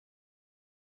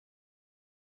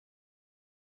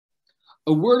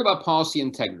A word about policy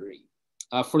integrity.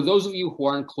 For those of you who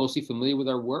aren't closely familiar with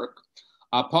our work,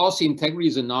 Policy Integrity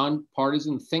is a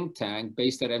nonpartisan think tank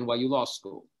based at NYU Law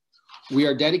School. We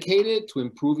are dedicated to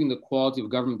improving the quality of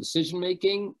government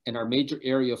decision-making, and our major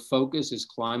area of focus is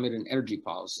climate and energy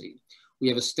policy. We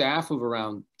have a staff of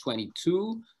around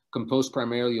 22, composed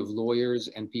primarily of lawyers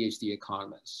and PhD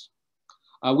economists.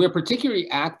 We are particularly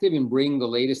active in bringing the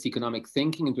latest economic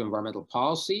thinking into environmental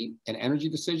policy and energy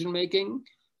decision-making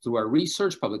through our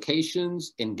research,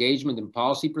 publications, engagement in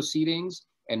policy proceedings,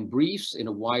 and briefs in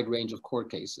a wide range of court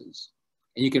cases.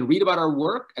 And you can read about our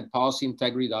work at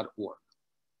policyintegrity.org.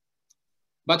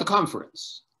 About the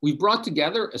conference, we've brought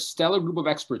together a stellar group of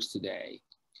experts today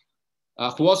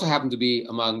who also happen to be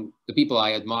among the people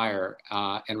I admire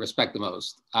and respect the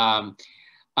most. And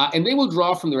they will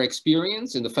draw from their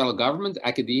experience in the federal government,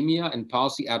 academia, and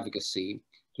policy advocacy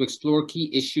to explore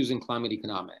key issues in climate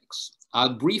economics.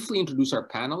 I'll briefly introduce our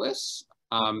panelists,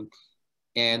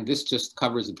 and this just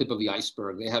covers the tip of the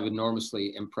iceberg. They have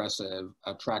enormously impressive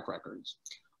track records.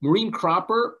 Maureen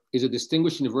Cropper is a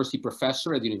distinguished university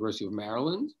professor at the University of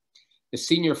Maryland, a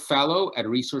senior fellow at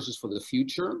Resources for the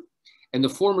Future, and the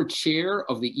former chair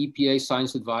of the EPA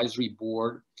Science Advisory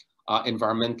Board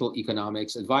Environmental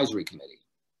Economics Advisory Committee.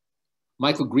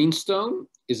 Michael Greenstone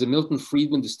is a Milton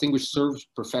Friedman Distinguished Service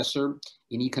Professor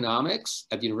in Economics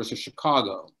at the University of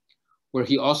Chicago, where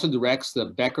he also directs the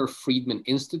Becker-Friedman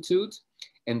Institute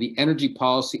and the Energy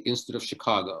Policy Institute of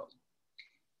Chicago.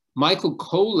 Michael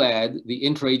co-led the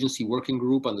interagency working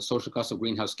group on the social cost of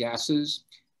greenhouse gases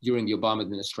during the Obama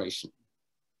administration.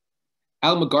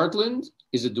 Al McGartland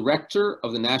is a director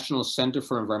of the National Center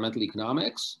for Environmental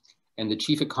Economics and the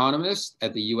chief economist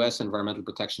at the US Environmental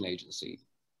Protection Agency.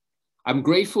 I'm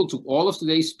grateful to all of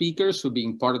today's speakers for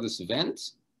being part of this event,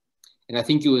 and I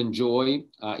think you'll enjoy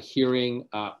hearing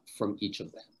from each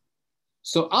of them.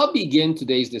 So I'll begin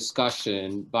today's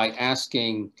discussion by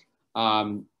asking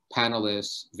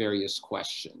panelists various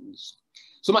questions.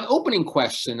 So my opening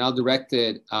question, I'll direct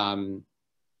it, I'll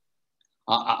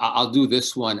do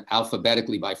this one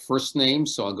alphabetically by first name.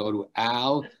 So I'll go to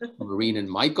Al, Maureen, and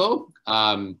Michael,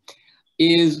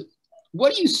 is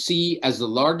what do you see as the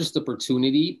largest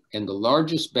opportunity and the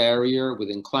largest barrier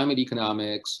within climate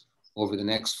economics over the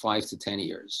next 5 to 10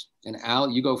 years? And Al,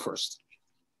 you go first.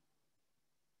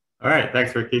 All right,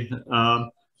 thanks, Ricky.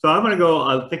 So I'm going to go,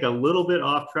 I think, a little bit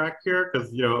off track here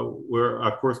because, you know, we're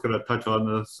of course going to touch on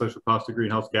the social cost of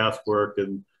greenhouse gas work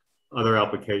and other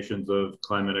applications of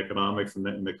climate economics in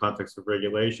the context of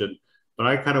regulation. But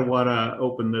I kind of want to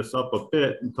open this up a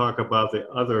bit and talk about the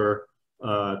other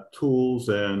tools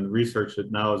and research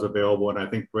that now is available and I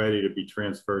think ready to be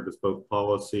transferred as both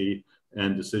policy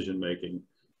and decision making.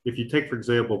 If you take, for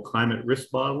example, climate risk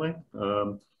modeling,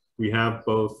 we have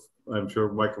both. I'm sure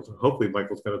hopefully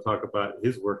Michael's going to talk about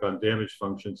his work on damage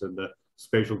functions and the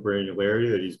spatial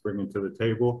granularity that he's bringing to the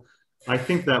table. I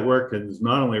think that work is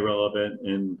not only relevant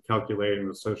in calculating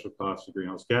the social cost of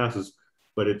greenhouse gases,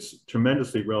 but it's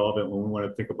tremendously relevant when we want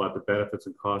to think about the benefits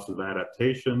and costs of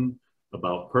adaptation,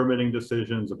 about permitting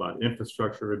decisions, about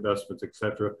infrastructure investments, et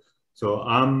cetera. So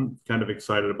I'm kind of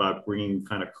excited about bringing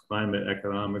kind of climate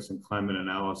economics and climate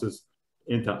analysis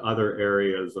into other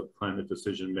areas of climate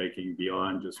decision-making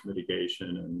beyond just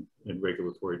mitigation and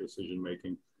regulatory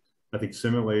decision-making. I think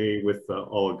similarly with the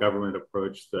all-government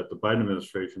approach that the Biden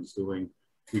administration is doing,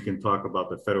 we can talk about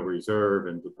the Federal Reserve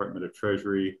and Department of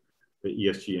Treasury, the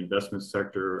ESG investment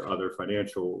sector, other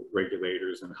financial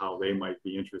regulators, and how they might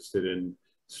be interested in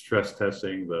stress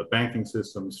testing the banking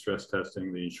system, stress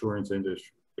testing the insurance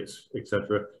industry, et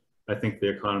cetera. I think the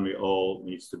economy all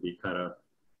needs to be kind of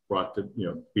brought to, you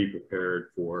know, be prepared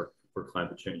for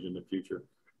climate change in the future.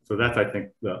 So that's, I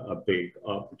think, a big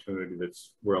opportunity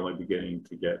that's we're only beginning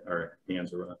to get our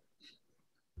hands around.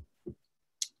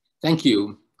 Thank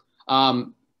you.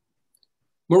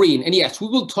 Maureen, and yes, we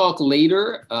will talk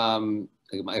later.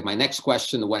 My next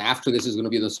question, the one after this, is going to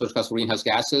be the social cost of greenhouse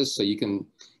gases, so you can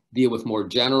deal with more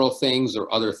general things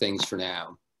or other things for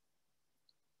now.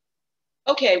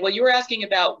 Okay, well, you were asking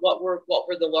about what were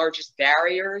the largest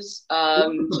barriers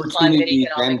to climate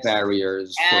economics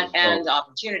barriers and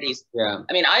opportunities. Yeah,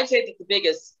 I mean, I'd say that the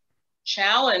biggest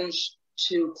challenge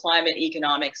to climate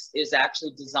economics is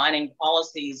actually designing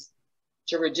policies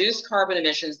to reduce carbon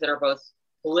emissions that are both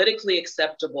politically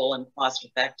acceptable and cost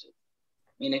effective.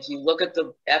 I mean, if you look at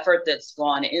the effort that's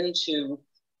gone into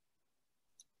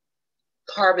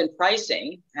carbon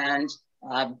pricing and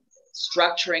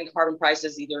structuring carbon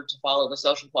prices either to follow the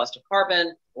social cost of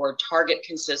carbon or target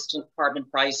consistent carbon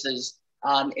prices,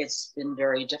 it's been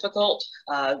very difficult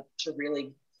to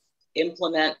really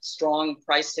implement strong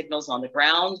price signals on the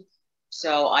ground.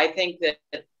 So I think that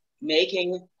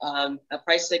making a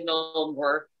price signal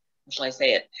more, how shall I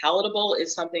say it, palatable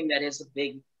is something that is a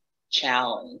big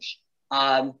challenge.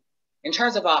 In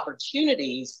terms of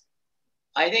opportunities,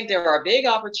 I think there are big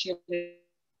opportunities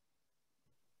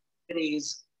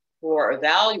for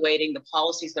evaluating the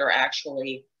policies that are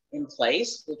actually in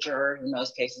place, which are in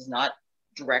most cases not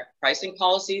direct pricing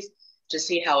policies, to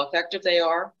see how effective they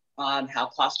are, how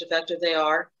cost effective they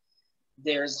are.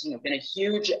 There's been a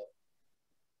huge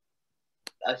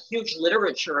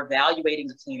literature evaluating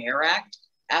the Clean Air Act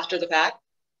after the fact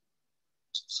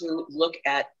to look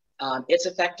at its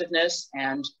effectiveness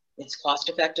and its cost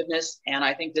effectiveness. And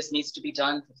I think this needs to be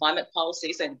done for climate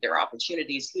policies. I think there are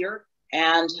opportunities here.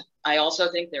 And I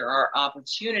also think there are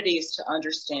opportunities to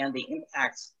understand the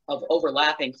impacts of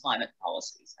overlapping climate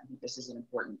policies. I think this is an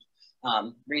important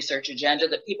research agenda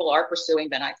that people are pursuing,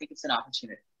 but I think it's an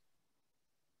opportunity.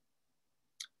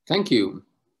 Thank you.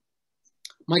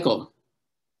 Michael.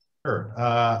 Sure.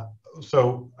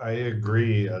 So I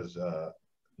agree, as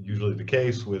usually the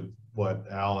case, with what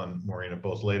Al and Maureen have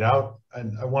both laid out.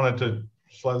 And I wanted to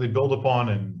slightly build upon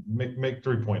and make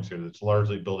 3 points here that's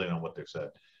largely building on what they've said.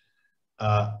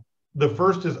 The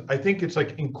first is, I think it's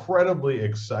like incredibly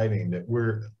exciting that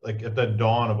we're like at the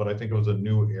dawn of what I think was a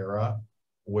new era,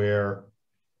 where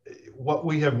what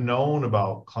we have known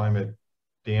about climate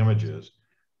damages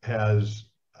has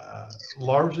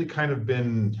largely kind of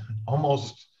been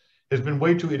has been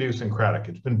way too idiosyncratic.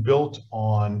 It's been built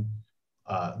on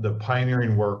the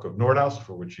pioneering work of Nordhaus,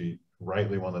 for which he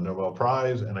rightly won the Nobel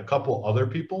Prize, and a couple other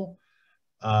people.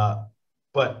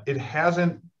 But it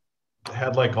hasn't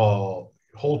had like a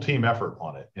whole team effort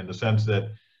on it, in the sense that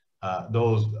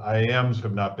those IAMs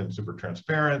have not been super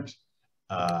transparent.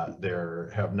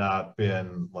 There have not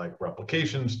been like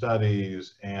replication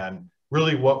studies, and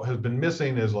really what has been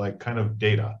missing is like kind of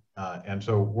data. And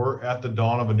so we're at the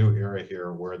dawn of a new era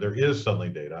here, where there is suddenly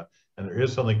data and there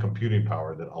is suddenly computing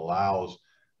power that allows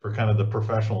for kind of the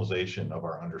professionalization of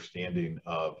our understanding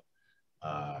of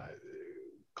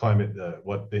climate,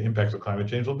 what the impacts of climate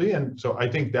change will be. And so I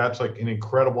think that's like an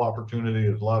incredible opportunity.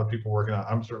 There's a lot of people working on it.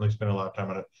 I'm certainly spending a lot of time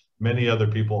on it. Many other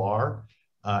people are.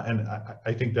 And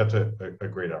I think that's a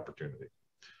great opportunity.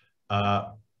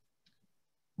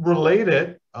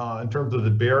 Related, in terms of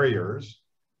the barriers,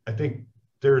 I think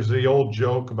there's the old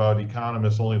joke about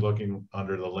economists only looking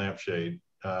under the lampshade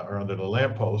or under the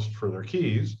lamppost for their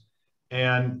keys.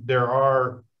 And there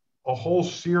are a whole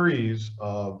series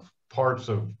of parts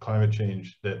of climate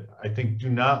change that I think do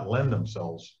not lend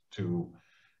themselves to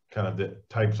kind of the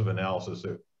types of analysis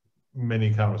that many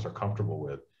economists are comfortable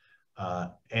with.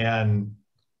 And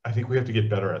I think we have to get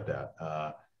better at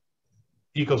that.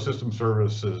 Ecosystem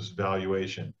services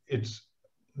valuation, it's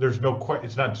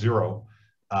not zero,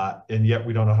 and yet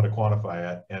we don't know how to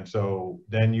quantify it. And so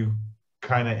then you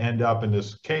kind of end up in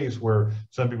this case where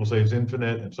some people say it's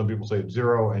infinite and some people say it's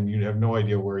zero, and you have no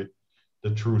idea where the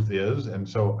truth is. And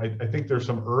so I think there's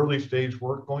some early stage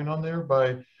work going on there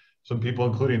by some people,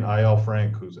 including I.L.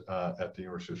 Frank, who's at the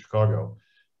University of Chicago.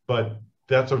 But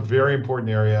that's a very important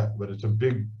area, but it's a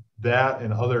big, that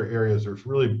and other areas, there's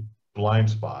really blind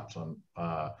spots on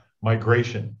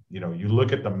migration. You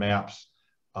look at the maps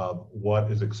of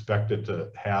what is expected to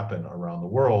happen around the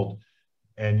world,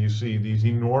 and you see these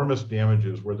enormous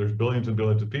damages where there's billions and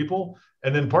billions of people,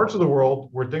 and then parts of the world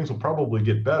where things will probably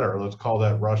get better. Let's call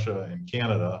that Russia and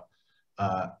Canada.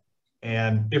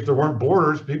 And if there weren't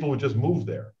borders, people would just move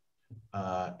there.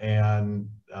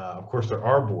 Of course, there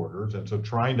are borders. And so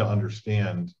trying to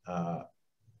understand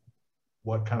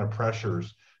what kind of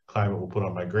pressures climate will put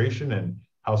on migration and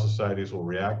how societies will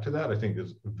react to that, I think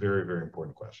is a very, very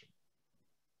important question.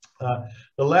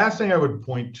 The last thing I would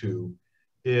point to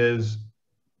is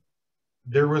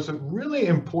there was a really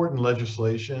important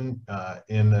legislation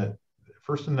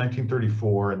first in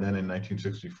 1934 and then in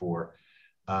 1964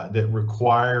 that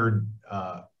required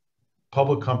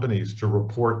public companies to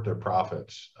report their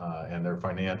profits and their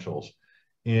financials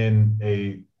in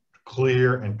a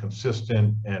clear and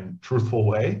consistent and truthful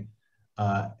way.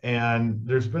 And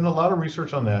there's been a lot of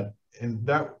research on that, and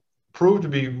that proved to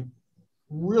be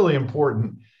really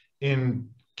important in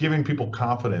giving people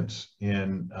confidence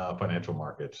in financial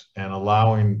markets and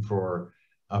allowing for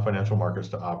financial markets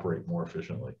to operate more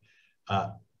efficiently.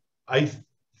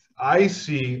 I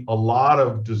see a lot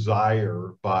of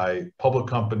desire by public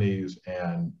companies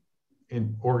and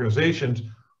in organizations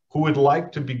who would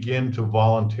like to begin to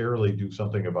voluntarily do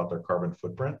something about their carbon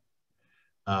footprint.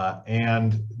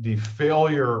 And the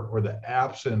failure or the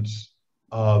absence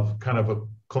of kind of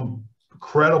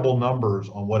credible numbers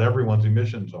on what everyone's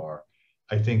emissions are,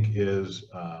 I think is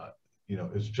you know,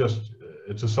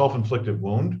 it's a self-inflicted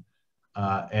wound.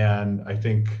 And I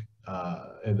think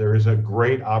there is a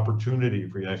great opportunity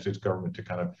for the United States government to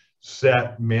kind of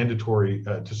set mandatory,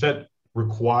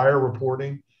 require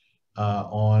reporting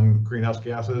on greenhouse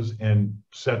gases and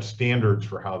set standards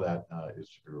for how that is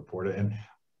to be reported. And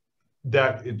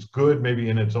that it's good maybe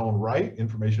in its own right,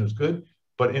 information is good,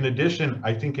 but in addition,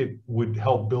 I think it would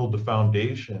help build the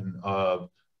foundation of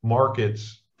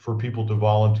markets for people to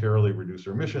voluntarily reduce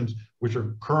their emissions, which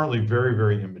are currently very,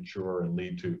 very immature and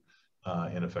lead to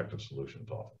ineffective solutions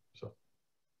often. So,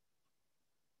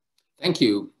 thank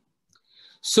you.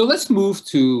 So let's move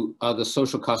to the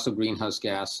social cost of greenhouse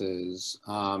gases.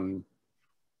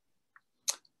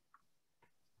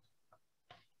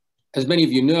 As many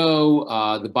of you know,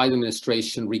 the Biden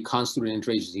administration reconstituted an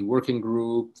interagency working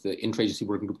group. The interagency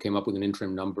working group came up with an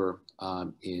interim number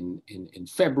in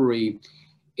February.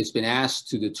 It's been asked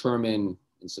to determine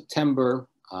in September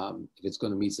if it's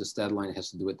going to meet this deadline. It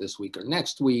has to do it this week or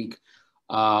next week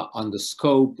on the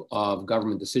scope of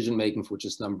government decision making for which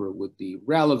this number would be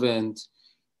relevant.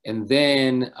 And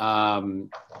then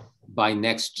by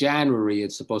next January,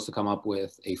 it's supposed to come up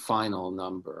with a final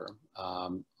number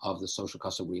of the social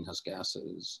cost of greenhouse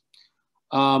gases.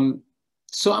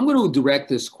 So I'm going to direct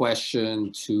this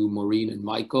question to Maureen and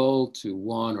Michael, to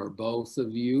one or both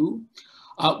of you.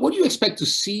 What do you expect to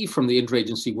see from the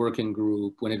interagency working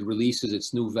group when it releases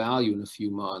its new value in a few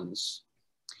months?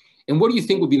 And what do you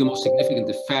think would be the most significant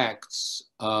effects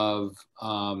of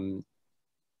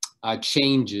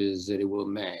changes that it will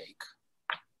make?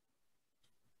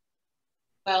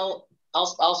 Well,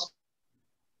 I'll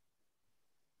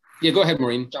yeah, go ahead,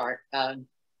 Maureen. start. I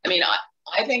mean,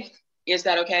 I think, is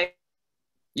that okay?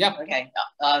 Yeah. Okay.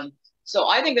 So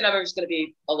I think the number is going to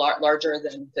be a lot larger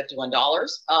than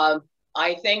 $51.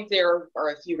 I think there are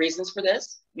a few reasons for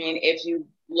this. I mean, if you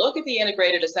look at the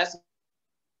integrated assessment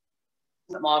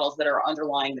models that are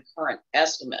underlying the current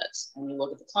estimates, and you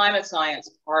look at the climate science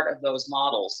part of those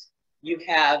models, you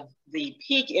have the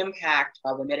peak impact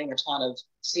of emitting a ton of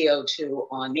CO2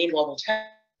 on mean global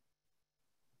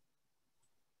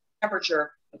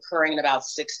temperature occurring in about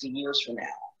 60 years from now.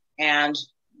 And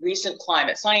recent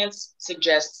climate science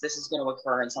suggests this is going to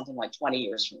occur in something like 20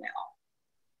 years from now.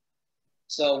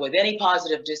 So with any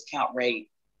positive discount rate,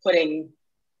 putting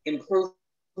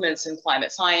improvements in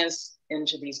climate science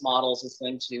into these models is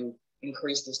going to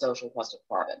increase the social cost of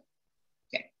carbon.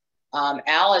 Okay.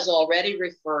 Al has already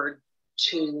referred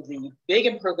to the big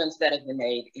improvements that have been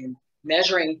made in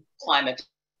measuring climate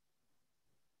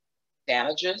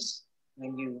damages.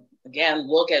 When you, again,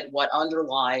 look at what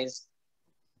underlies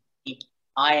the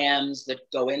IMs that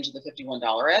go into the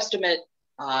 $51 estimate,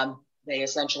 they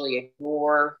essentially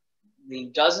ignore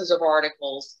the dozens of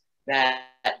articles that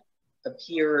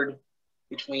appeared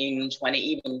between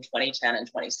 2010 and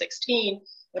 2016,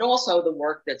 but also the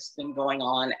work that's been going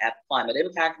on at the Climate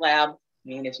Impact Lab. I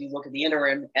mean, if you look at the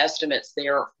interim estimates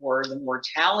there for the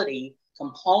mortality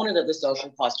component of the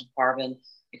social cost of carbon,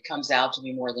 it comes out to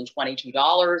be more than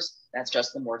 $22. That's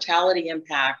just the mortality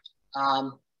impact.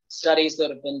 Studies that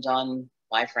have been done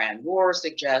by Fran Moore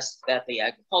suggest that the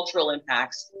agricultural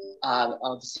impacts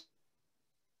of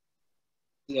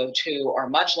CO2 are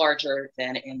much larger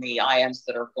than in the IMs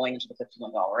that are going into the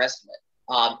 $51 estimate.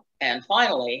 And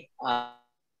finally, the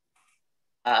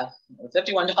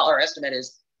 $51 estimate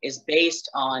is based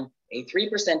on a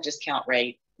 3% discount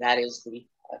rate. That is the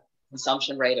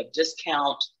consumption rate of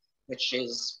discount, which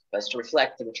is supposed to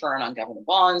reflect the return on government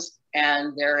bonds.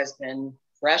 And there has been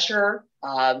pressure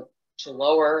to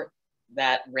lower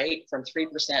that rate from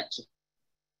 3%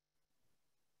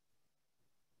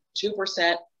 to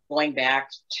 2%, going back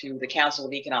to the Council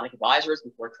of Economic Advisors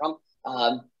before Trump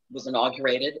was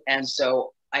inaugurated. And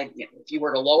so if you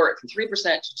were to lower it from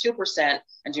 3% to 2%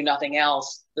 and do nothing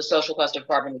else, the social cost of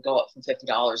carbon would go up from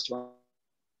 $50 to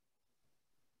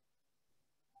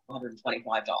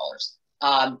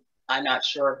 $125. I'm not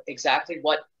sure exactly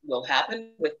what will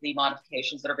happen with the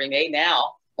modifications that are being made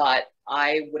now, but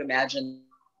I would imagine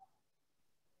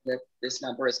that this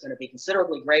number is going to be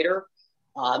considerably greater.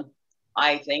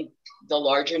 I think the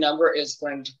larger number is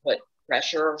going to put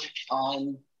pressure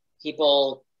on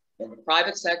people in the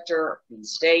private sector, in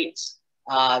states,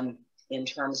 in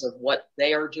terms of what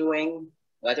they are doing,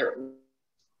 whether it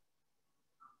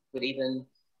would even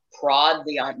prod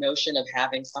the notion of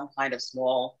having some kind of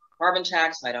small carbon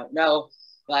tax. I don't know,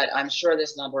 but I'm sure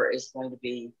this number is going to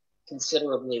be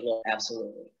considerably low,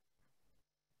 absolutely.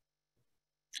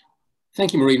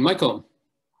 Thank you, Maureen. Michael.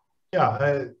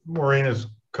 Yeah, Maureen has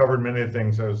covered many of the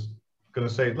things I was going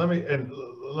to say. Let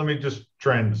me just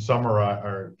try and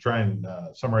summarize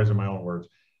in my own words.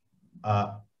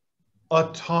 a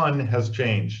ton has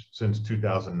changed since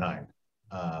 2009.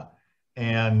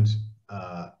 And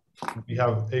we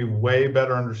have a way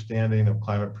better understanding of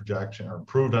climate projection, or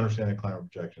improved understanding of climate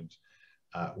projections.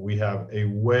 We have a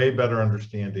way better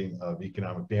understanding of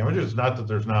economic damages. It's not that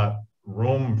there's not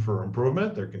room for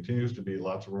improvement. There continues to be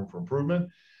lots of room for improvement.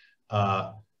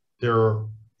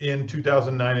 In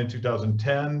 2009 and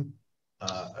 2010,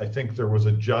 I think there was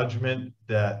a judgment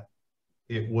that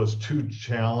it was too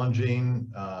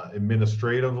challenging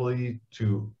administratively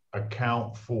to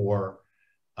account for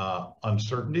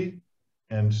uncertainty.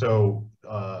 And so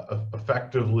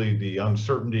effectively the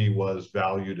uncertainty was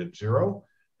valued at zero.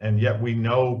 And yet we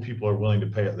know people are willing to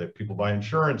pay it, that people buy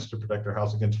insurance to protect their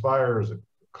house against fires,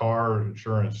 car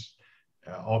insurance,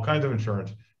 all kinds of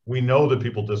insurance. We know that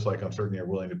people dislike uncertainty, are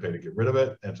willing to pay to get rid of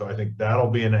it. And so I think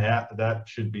that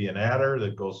should be an adder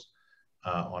that goes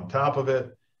on top of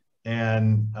it.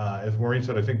 And as Maureen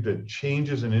said, I think that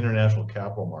changes in international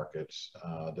capital markets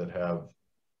that have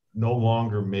no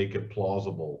longer make it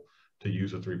plausible to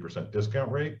use a 3%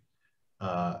 discount rate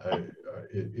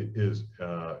it is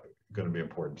going to be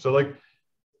important. So like,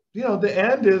 you know, the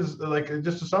end is like,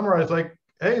 just to summarize, like,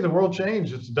 hey, the world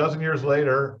changed. It's a dozen years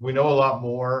later. We know a lot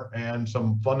more, and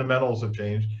some fundamentals have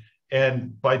changed.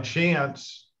 And by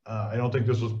chance, I don't think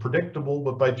this was predictable,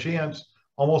 but by chance,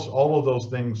 almost all of those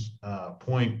things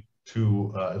point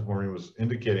to, as Maureen was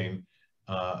indicating,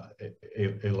 a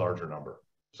larger number.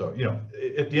 So, you know,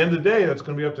 at the end of the day, that's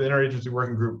going to be up to the interagency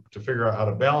working group to figure out how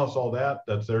to balance all that.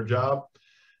 That's their job.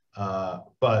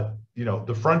 But, you know,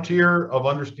 the frontier of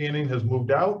understanding has moved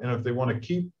out. And if they want to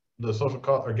keep the social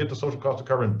cost, or get the social cost of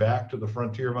carbon back to the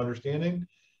frontier of understanding,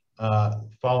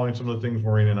 following some of the things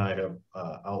Maureen and I have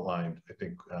outlined, I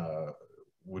think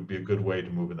would be a good way to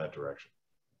move in that direction.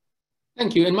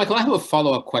 Thank you. And Michael, I have a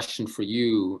follow-up question for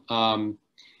you.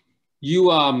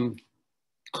 You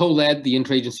co-led the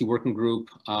interagency working group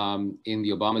in the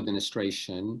Obama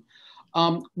administration.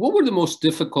 What were the most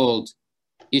difficult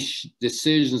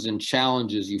decisions and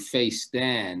challenges you faced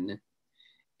then?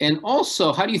 And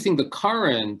also, how do you think the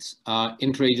current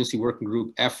interagency working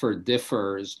group effort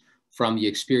differs from the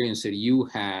experience that you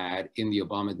had in the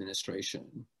Obama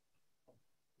administration?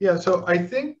 Yeah, so I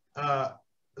think,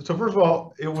 so first of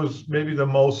all, it was maybe the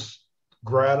most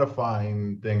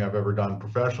gratifying thing I've ever done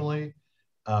professionally,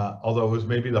 although it was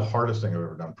maybe the hardest thing I've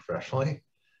ever done professionally.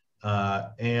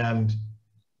 And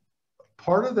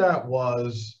part of that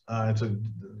was,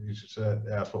 you should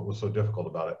ask what was so difficult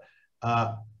about it.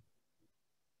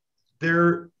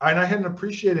 And I hadn't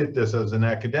appreciated this as an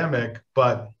academic,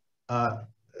 but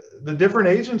the different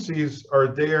agencies are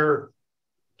there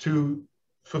to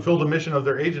fulfill the mission of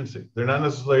their agency. They're not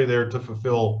necessarily there to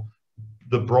fulfill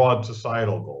the broad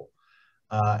societal goal.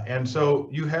 And so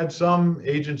you had some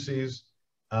agencies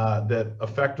that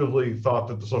effectively thought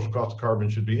that the social cost of carbon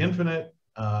should be infinite,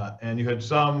 and you had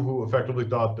some who effectively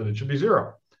thought that it should be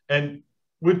zero. And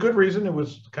with good reason, it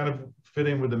was kind of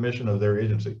fitting with the mission of their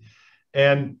agency.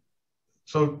 And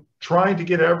so trying to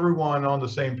get everyone on the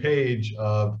same page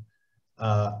of,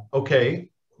 okay,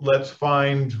 let's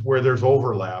find where there's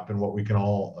overlap and what we can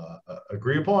all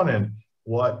agree upon and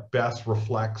what best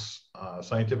reflects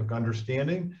scientific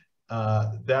understanding.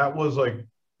 That was like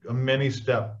a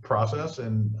many-step process,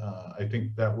 and I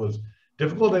think that was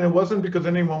difficult. And it wasn't because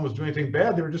anyone was doing anything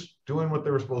bad. They were just doing what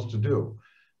they were supposed to do.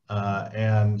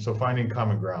 And so finding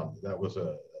common ground, that was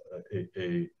a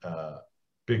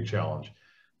big challenge.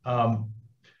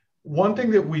 One thing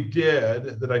that we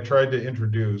did that I tried to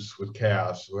introduce with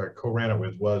Cass, who I co-ran it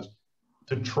with, was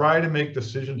to try to make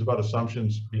decisions about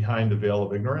assumptions behind the veil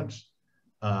of ignorance.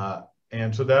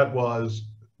 And so that was,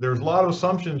 there's a lot of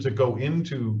assumptions that go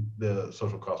into the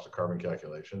social cost of carbon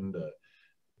calculation,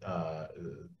 the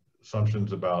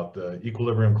assumptions about the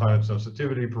equilibrium climate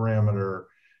sensitivity parameter,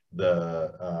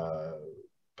 the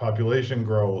population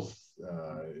growth,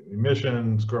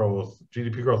 emissions growth,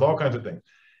 GDP growth, all kinds of things.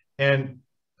 And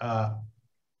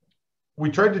we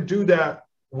tried to do that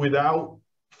without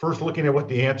first looking at what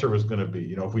the answer was going to be.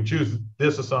 You know, if we choose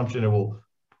this assumption, it will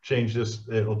change this,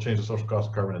 it'll change the social cost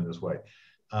of carbon in this way.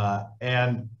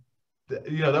 And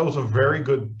you know, that was a very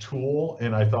good tool,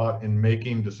 and I thought in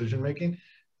making decision making,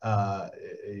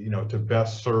 you know, to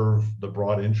best serve the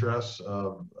broad interests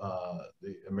of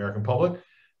the American public.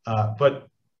 But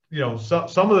you know,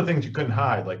 some of the things you couldn't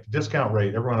hide, like the discount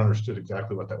rate, everyone understood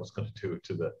exactly what that was going to do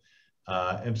to the.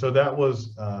 And so that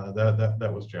was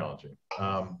that was challenging.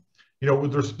 You know,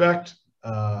 with respect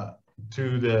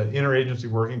to the interagency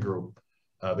working group,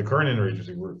 the current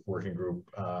interagency working group,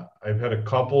 I've had a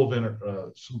couple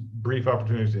of some brief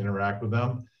opportunities to interact with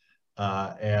them.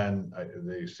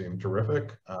 They seem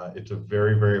terrific. It's a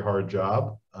very, very hard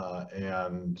job,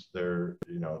 and they're,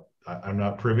 you know, I'm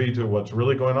not privy to what's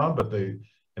really going on, but they,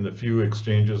 in the few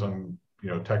exchanges on, you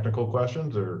know, technical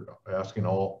questions, they're asking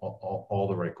all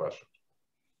the right questions.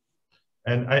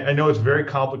 And I know it's very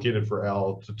complicated for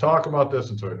Al to talk about this,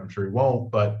 and so I'm sure he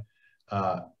won't, but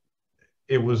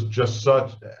it was just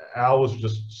Al was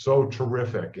just so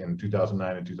terrific in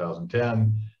 2009 and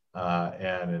 2010,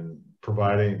 and in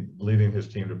leading his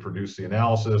team to produce the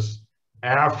analysis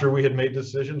after we had made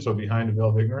decisions, so behind a veil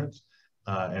of ignorance.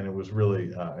 And it was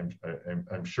really,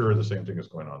 I'm sure the same thing is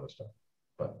going on this time.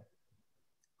 But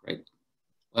great.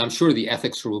 Well, I'm sure the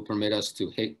ethics rule permit us to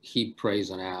heap praise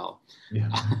on Al. Yeah.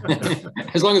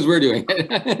 As long as we're doing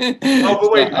it.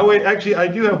 But wait, actually, I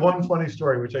do have one funny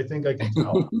story, which I think I can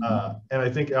tell. And I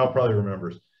think Al probably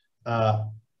remembers.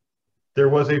 There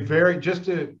was a just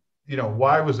to, you know,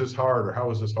 why was this hard or how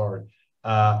was this hard?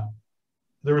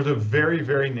 There was a very,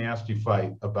 very nasty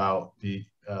fight about the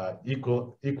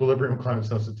equilibrium climate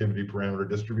sensitivity parameter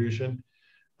distribution,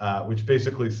 which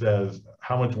basically says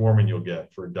how much warming you'll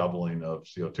get for a doubling of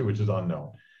CO2, which is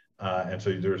unknown. And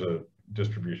so there's a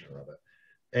distribution of it.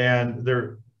 And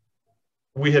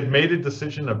we had made a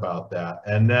decision about that.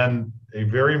 And then a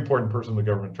very important person in the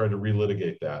government tried to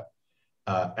relitigate that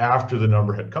after the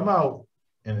number had come out,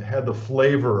 and it had the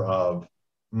flavor of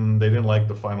they didn't like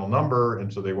the final number,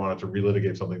 and so they wanted to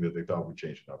relitigate something that they thought would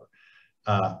change the number.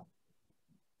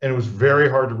 And it was very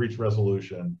hard to reach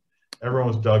resolution. Everyone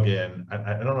was dug in.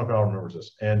 I don't know if Al remembers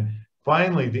this. And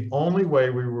finally, the only way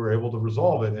we were able to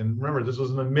resolve it, and remember, this was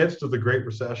in the midst of the Great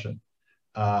Recession,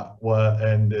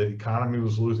 and the economy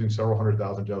was losing several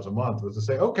 100,000 jobs a month, was to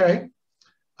say, okay,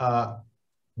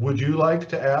 would you like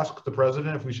to ask the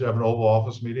president if we should have an Oval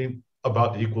Office meeting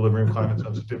about the equilibrium climate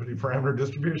sensitivity parameter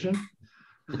distribution?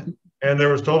 And there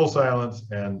was total silence,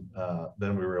 and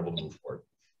then we were able to move forward.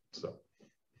 So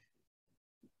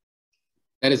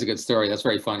that is a good story. That's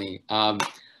very funny.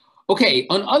 Okay,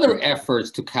 on other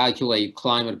efforts to calculate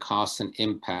climate costs and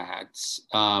impacts,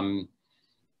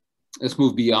 let's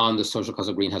move beyond the social cost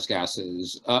of greenhouse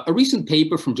gases. A recent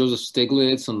paper from Joseph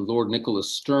Stiglitz and Lord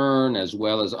Nicholas Stern, as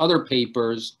well as other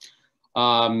papers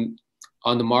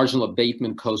on the marginal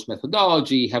abatement cost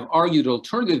methodology, have argued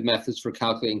alternative methods for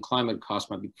calculating climate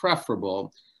costs might be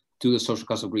preferable to the social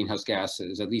cost of greenhouse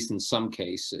gases, at least in some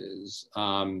cases.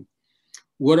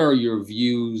 What are your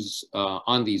views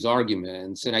on these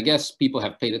arguments? And I guess people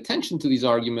have paid attention to these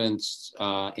arguments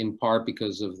in part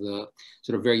because of the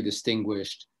sort of very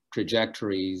distinguished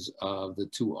trajectories of the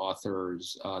two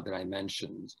authors that I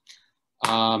mentioned.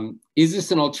 Is this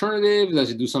an alternative?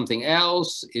 Does it do something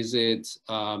else? Is it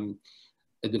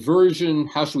a diversion?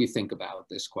 How should we think about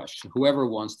this question? Whoever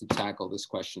wants to tackle this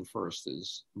question first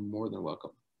is more than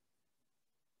welcome.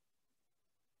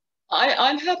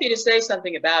 I'm happy to say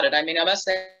something about it. I mean, I must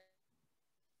say,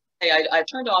 I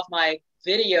turned off my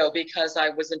video because I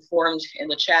was informed in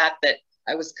the chat that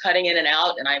I was cutting in and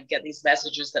out, and I get these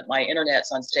messages that my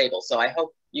internet's unstable. So I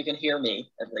hope you can hear me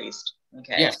at least.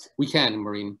 Okay. Yes, we can,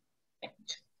 Maureen.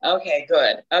 Okay,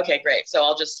 good. Okay, great. So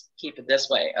I'll just keep it this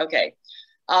way. Okay.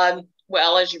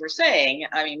 Well, as you were saying,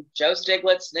 I mean, Joe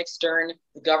Stiglitz, Nick Stern,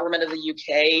 the government of the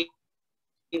UK,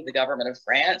 the government of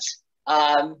France,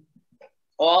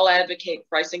 all advocate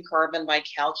pricing carbon by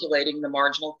calculating the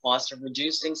marginal cost of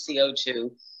reducing CO2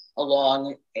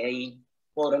 along a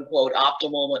quote unquote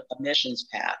optimal emissions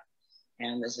path.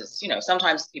 And this is, you know,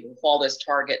 sometimes people call this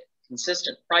target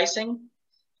consistent pricing.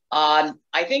 I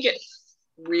think it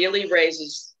really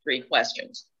raises three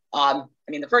questions. I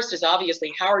mean, the first is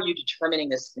obviously, how are you determining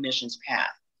this emissions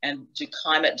path? And do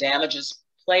climate damages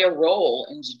play a role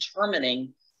in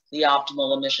determining the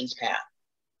optimal emissions path?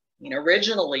 You know,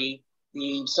 originally,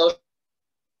 the social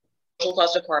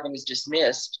cost of carbon was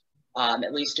dismissed,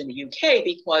 at least in the UK,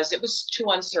 because it was too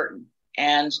uncertain.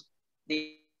 And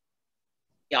the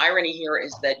irony here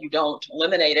is that you don't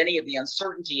eliminate any of the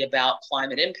uncertainty about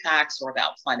climate impacts or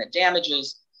about climate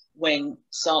damages when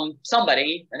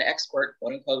somebody, an expert,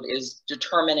 quote unquote, is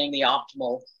determining the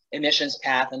optimal emissions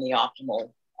path and the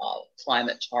optimal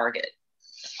climate target.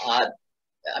 I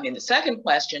mean, the second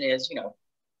question is, you know,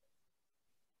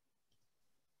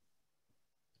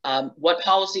 what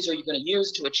policies are you going to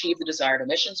use to achieve the desired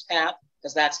emissions path?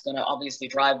 Because that's going to obviously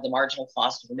drive the marginal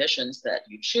cost of emissions that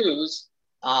you choose.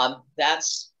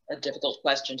 That's a difficult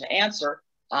question to answer.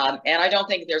 And I don't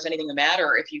think there's anything the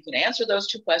matter if you can answer those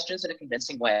two questions in a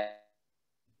convincing way.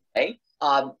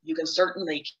 You can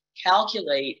certainly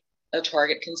calculate a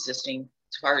target consistent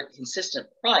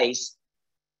price.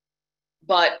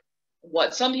 But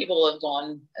what some people have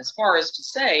gone as far as to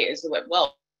say is that,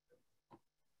 well,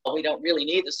 we don't really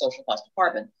need the social cost of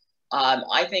carbon.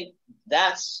 I think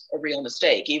that's a real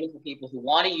mistake. Even for people who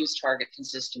want to use target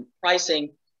consistent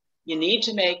pricing, you need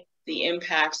to make the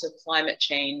impacts of climate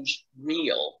change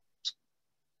real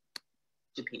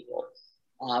to people.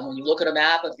 When you look at a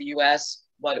map of the US,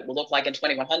 what it will look like in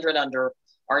 2100 under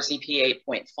RCP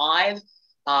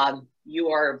 8.5, you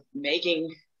are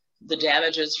making the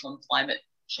damages from climate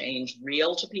change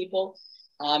real to people.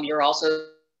 You're also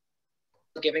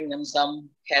giving them some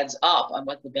heads up on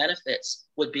what the benefits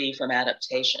would be from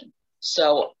adaptation.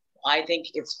 So I think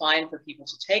it's fine for people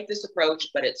to take this approach,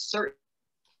 but it certainly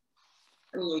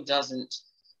doesn't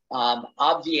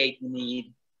obviate the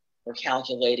need for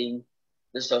calculating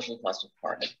the social cost of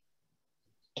carbon.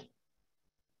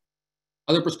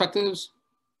 Other perspectives?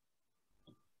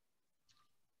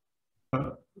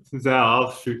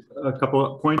 I'll shoot a couple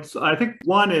of points. I think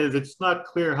one is it's not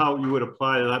clear how you would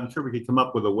apply it. I'm sure we could come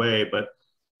up with a way, but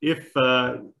if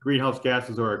greenhouse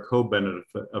gases are a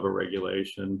co-benefit of a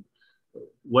regulation,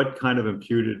 what kind of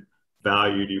imputed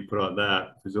value do you put on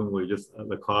that? Presumably just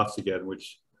the cost again,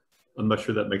 which I'm not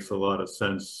sure that makes a lot of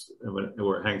sense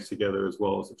or it hangs together as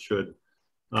well as it should.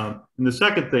 And the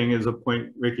second thing is a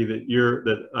point, Ricky,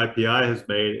 that IPI has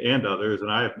made and others,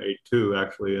 and I have made too,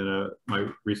 actually, in my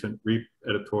recent REAP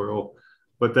editorial,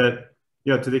 but that,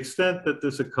 you know, to the extent that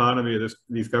this economy,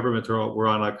 these governments were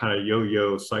on a kind of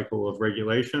yo-yo cycle of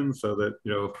regulation, so that,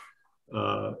 you know,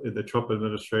 in the Trump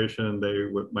administration, they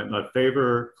might not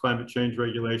favor climate change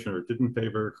regulation or didn't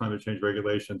favor climate change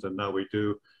regulations, and now we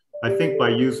do. I think by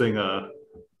using a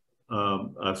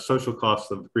social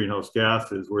cost of greenhouse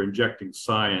gases, we're injecting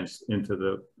science into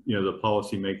the, you know, the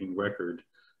policy-making record.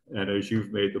 And as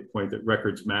you've made the point that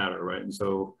records matter, right? And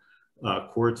so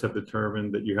courts have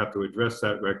determined that you have to address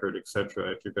that record, et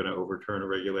cetera, if you're going to overturn a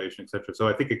regulation, et cetera. So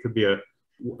I think it could be a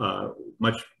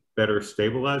much better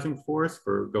stabilizing force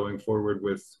for going forward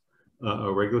with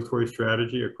a regulatory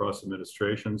strategy across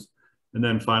administrations. And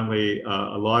then finally,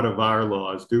 a lot of our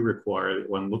laws do require that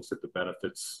one looks at the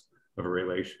benefits of a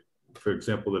relation. For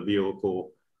example, the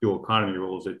fuel economy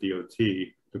rules at DOT,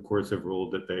 the courts have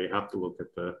ruled that they have to look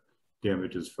at the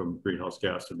damages from greenhouse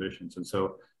gas emissions. And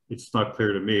so it's not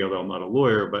clear to me, although I'm not a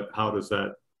lawyer, but how does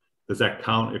that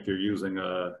count if you're using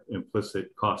a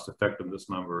implicit cost effectiveness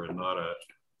number and not a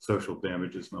social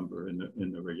damages number in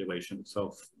the regulation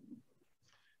itself?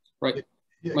 Right.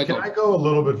 Yeah, can I go a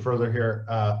little bit further here?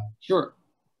 Sure.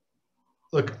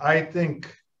 Look, I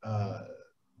think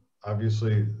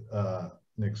obviously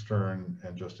Nick Stern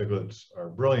and Joe Stiglitz are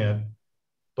brilliant,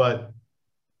 but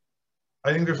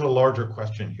I think there's a larger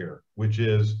question here, which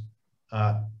is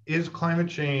climate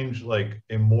change like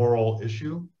a moral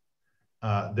issue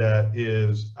that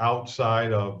is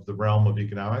outside of the realm of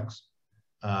economics?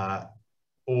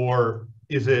 Or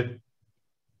is it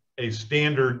a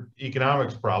standard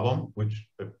economics problem, which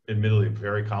admittedly a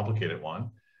very complicated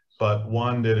one, but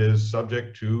one that is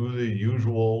subject to the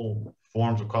usual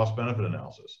forms of cost-benefit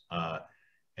analysis?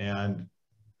 And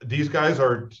these guys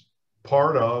are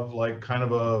part of like kind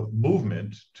of a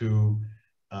movement to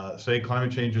say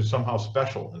climate change is somehow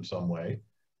special in some way.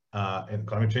 And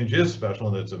climate change is special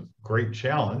and it's a great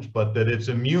challenge, but that it's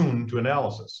immune to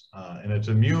analysis and it's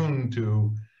immune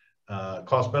to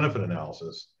cost-benefit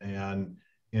analysis. And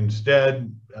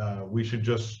instead, we should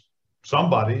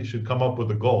somebody should come up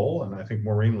with a goal. And I think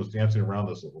Maureen was dancing around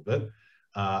this a little bit.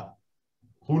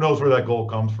 Who knows where that goal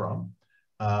comes from?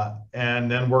 And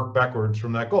then work backwards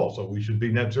from that goal. So we should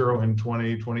be net zero in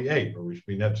 2028, or we should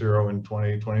be net zero in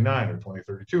 2029 or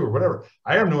 2032 or whatever.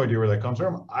 I have no idea where that comes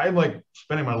from. I'm like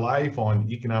spending my life on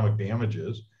economic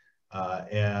damages.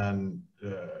 You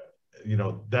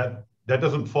know, that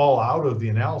doesn't fall out of the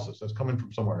analysis. That's coming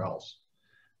from somewhere else.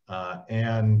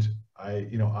 And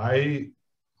I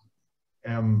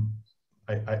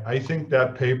think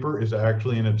that paper is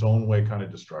actually in its own way kind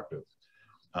of destructive.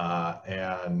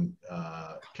 And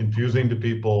confusing to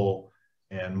people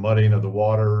and muddying of the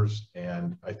waters.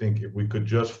 And I think if we could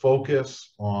just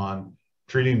focus on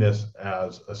treating this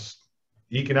as an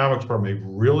economics problem, a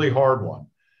really hard one,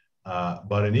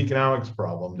 but an economics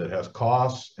problem that has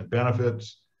costs and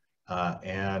benefits,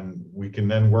 and we can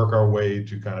then work our way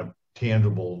to kind of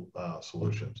tangible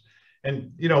solutions.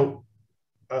 And, you know,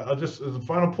 I'll just, as a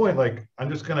final point, like, I'm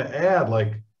just going to add,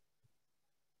 like,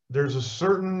 there's a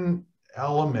certain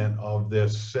element of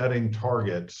this setting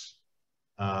targets,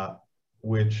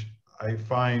 which I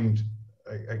find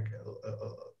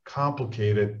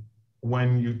complicated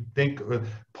when you think,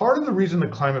 part of the reason the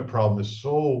climate problem is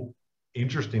so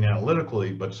interesting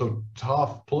analytically, but so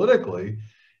tough politically,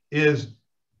 is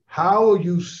how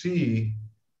you see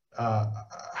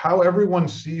how everyone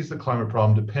sees the climate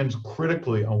problem depends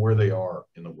critically on where they are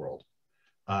in the world.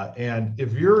 And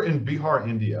if you're in Bihar,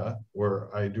 India,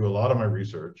 where I do a lot of my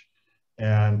research,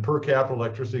 and per capita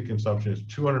electricity consumption is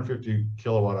 250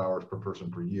 kilowatt hours per person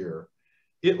per year,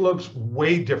 it looks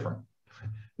way different.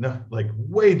 No, like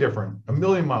way different, a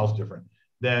million miles different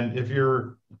than if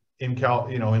you're in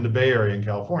in the Bay Area in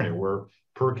California, where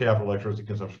per capita electricity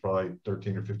consumption is probably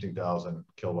 13 or 15,000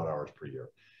 kilowatt hours per year.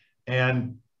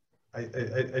 And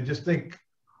I just think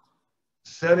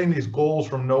setting these goals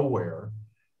from nowhere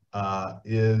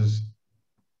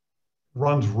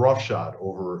runs roughshod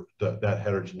over that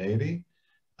heterogeneity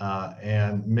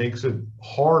and makes it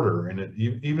harder. And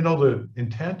even though the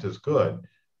intent is good,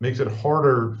 makes it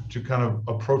harder to kind of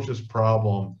approach this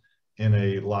problem in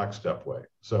a lockstep way.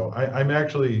 So I'm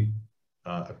actually,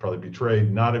 I'd probably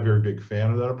betrayed, not a very big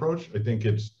fan of that approach. I think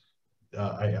it's,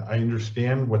 I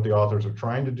understand what the authors are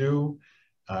trying to do,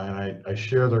 and I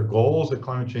share their goals that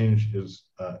climate change is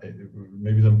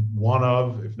maybe one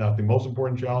of, if not the most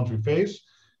important challenge we face.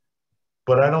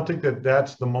 But I don't think that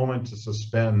that's the moment to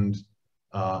suspend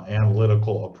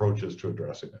analytical approaches to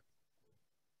addressing it.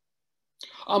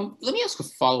 Let me ask a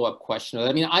follow-up question.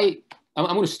 I mean, I'm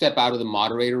going to step out of the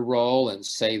moderator role and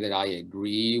say that I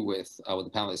agree with what the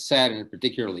panelists said, and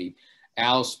particularly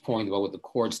Al's point about what the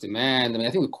courts demand. I mean,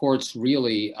 I think the courts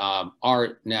really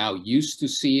are now used to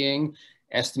seeing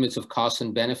estimates of costs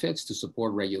and benefits to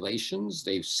support regulations.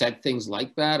 They've said things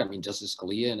like that. I mean, Justice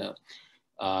Scalia, in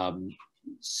a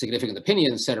significant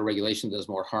opinion, said a regulation does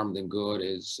more harm than good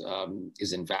is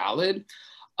invalid.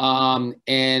 And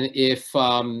if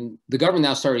the government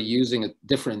now started using a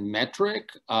different metric,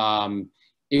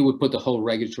 it would put the whole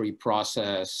regulatory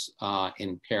process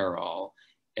in peril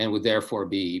and would therefore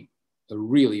be a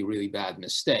really, really bad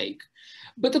mistake.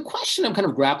 But the question I'm kind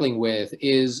of grappling with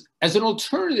is, as an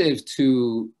alternative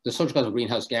to the social cost of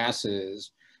greenhouse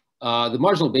gases, the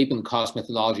marginal abatement cost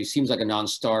methodology seems like a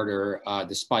non-starter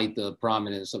despite the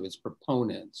prominence of its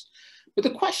proponents. But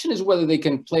the question is whether they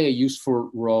can play a useful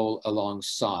role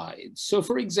alongside. So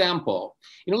for example,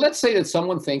 let's say that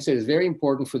someone thinks it is very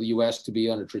important for the US to be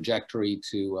on a trajectory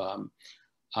to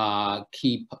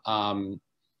keep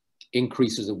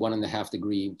increases of 1.5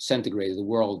 degrees centigrade. The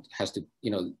world has to,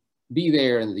 be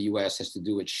there, and the US has to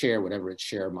do its share, whatever its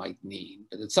share might mean.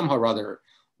 But that somehow or other,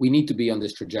 we need to be on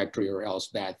this trajectory or else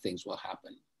bad things will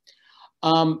happen.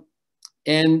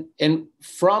 And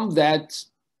from that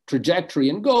trajectory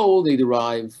and goal, they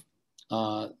derive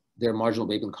their marginal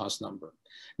abatement cost number.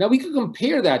 Now we could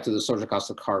compare that to the social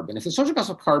cost of carbon. If the social cost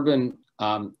of carbon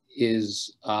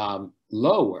is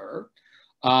lower,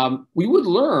 we would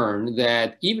learn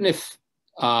that even if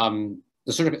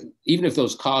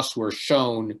those costs were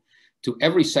shown to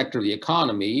every sector of the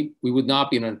economy, we would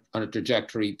not be on a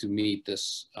trajectory to meet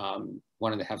this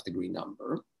 1.5 degree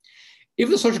number. If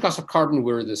the social cost of carbon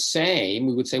were the same,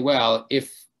 we would say, well,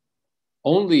 if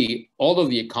only all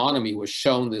of the economy was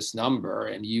shown this number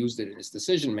and used it in its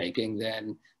decision-making,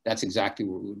 then that's exactly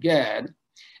what we would get.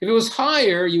 If it was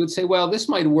higher, you would say, well, this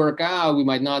might work out. We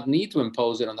might not need to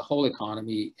impose it on the whole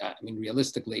economy. I mean,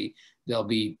 realistically, there'll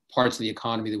be parts of the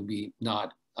economy that will be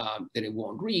not, that it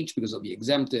won't reach because they'll be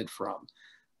exempted from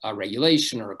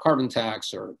regulation or a carbon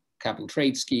tax or cap and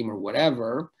trade scheme or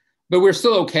whatever. But we're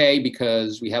still okay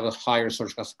because we have a higher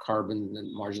social cost of carbon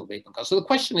than marginal abatement cost. So the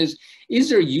question is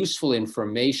there useful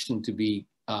information to be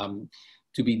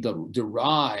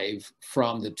derived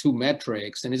from the two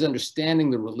metrics, and is understanding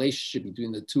the relationship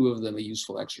between the two of them a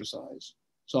useful exercise?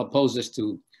 So I'll pose this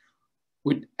to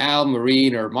Al,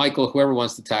 Maureen, or Michael, whoever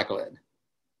wants to tackle it.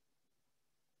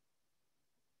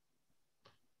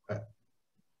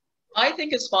 I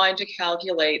think it's fine to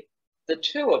calculate the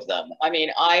two of them. I mean,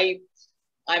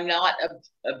 I'm not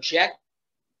objecting,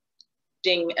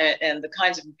 and the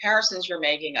kinds of comparisons you're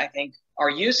making, I think, are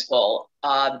useful.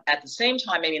 At the same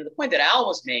time, I mean, the point that Al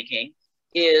was making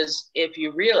is if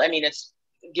you really, I mean, it's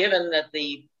given that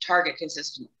the target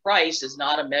consistent price is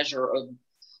not a measure of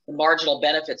the marginal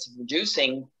benefits of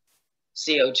reducing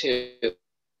CO2.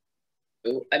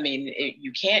 I mean,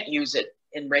 you can't use it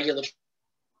in regulatory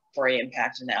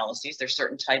impact analyses. There's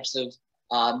certain types of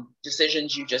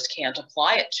decisions you just can't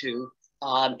apply it to.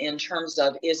 In terms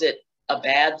of, is it a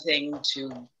bad thing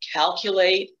to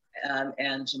calculate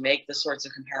and to make the sorts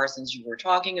of comparisons you were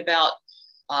talking about?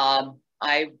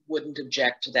 I wouldn't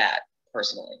object to that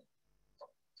personally.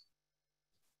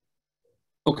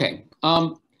 Okay,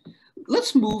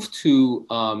 let's move to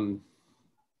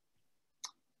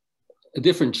a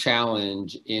different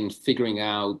challenge in figuring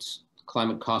out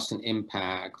climate costs and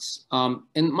impacts.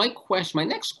 And my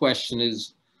next question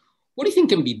is, What do you think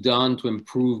can be done to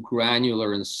improve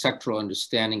granular and sectoral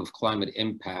understanding of climate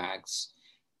impacts?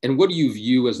 And what do you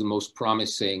view as the most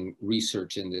promising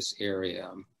research in this area?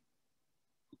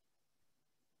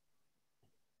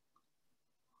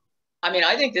 I mean,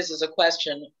 I think this is a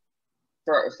question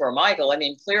for Michael. I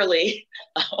mean, clearly,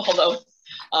 although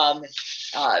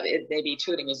it may be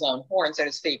tooting his own horn, so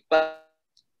to speak, but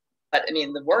I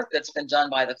mean, the work that's been done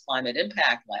by the Climate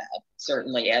Impact Lab,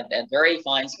 certainly at very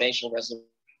fine spatial resolution,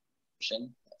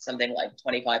 something like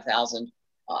 25,000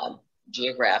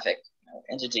 geographic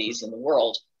entities in the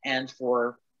world, and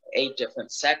for 8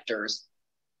 different sectors,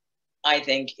 I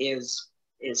think is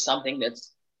something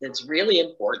that's really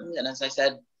important. And as I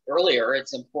said earlier,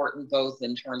 it's important both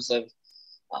in terms of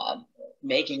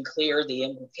making clear the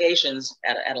implications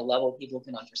at a level people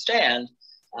can understand,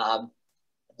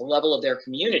 the level of their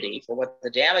community for what the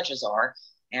damages are,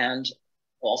 and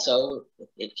also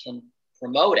it can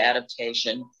promote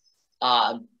adaptation.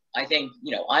 I think,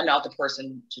 you know, I'm not the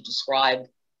person to describe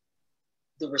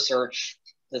the research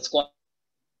that's going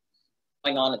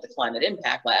on at the Climate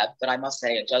Impact Lab, but I must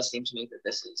say it does seem to me that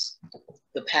this is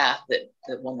the path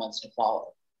that one wants to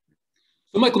follow.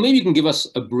 So Michael, maybe you can give us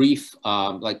a brief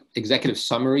like executive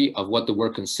summary of what the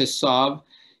work consists of,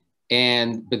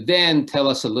 but then tell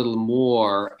us a little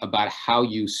more about how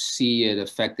you see it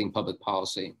affecting public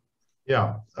policy.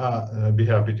 Yeah, I'd be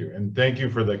happy to. And thank you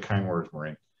for the kind words,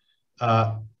 Maureen.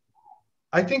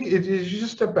 I think if you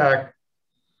just step back,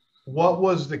 what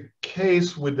was the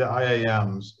case with the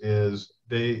IAMs is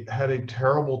they had a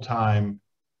terrible time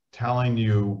telling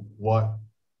you what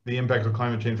the impacts of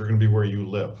climate change were going to be where you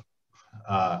live.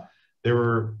 They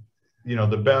were, you know,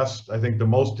 the best, I think the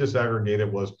most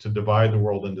disaggregated was to divide the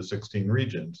world into 16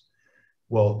 regions.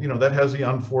 Well, you know, that has the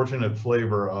unfortunate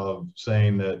flavor of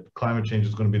saying that climate change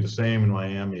is going to be the same in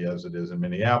Miami as it is in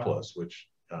Minneapolis, which,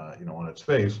 you know, on its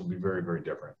face will be very, very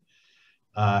different.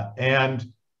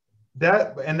 And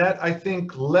that I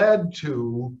think led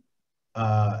to,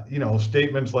 you know,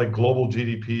 statements like global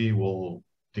GDP will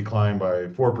decline by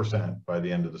 4% by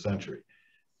the end of the century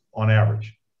on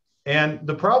average. And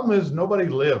the problem is nobody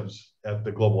lives at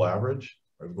the global average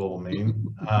or the global mean,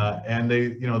 and they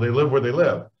live where they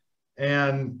live.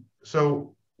 And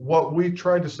so what we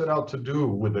tried to set out to do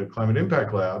with the Climate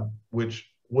Impact Lab, which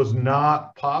was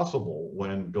not possible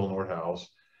when Bill Nordhaus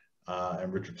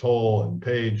and Richard Toll and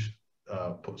Page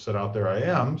set out their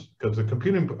IMs, because the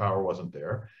computing power wasn't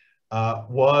there,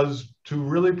 was to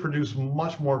really produce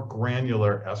much more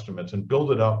granular estimates and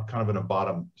build it up kind of in a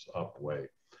bottoms-up way.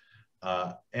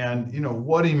 And, you know,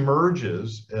 what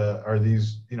emerges are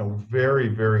these, you know, very,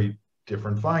 very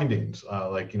different findings.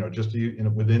 Like, you know, just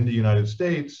within the United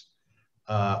States,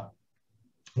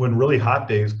 when really hot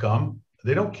days come,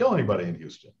 they don't kill anybody in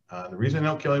Houston. The reason they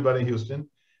don't kill anybody in Houston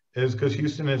is because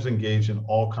Houston is engaged in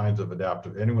all kinds of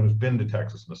adaptive. Anyone who's been to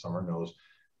Texas in the summer knows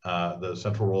the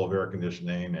central role of air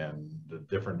conditioning and the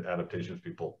different adaptations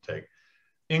people take.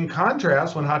 In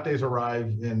contrast, when hot days arrive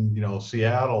in, you know,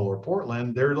 Seattle or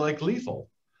Portland, they're like lethal.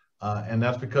 And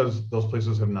that's because those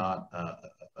places have not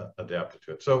adapted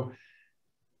to it. So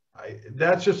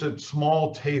that's just a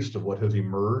small taste of what has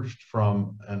emerged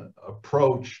from an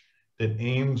approach that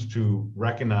aims to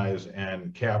recognize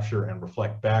and capture and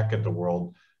reflect back at the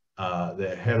world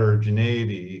the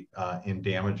heterogeneity in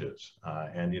damages.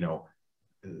 And, you know,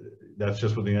 that's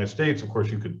just with the United States. Of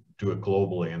course, you could do it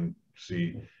globally and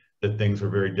see that things are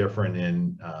very different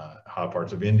in hot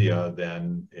parts of India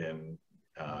than in,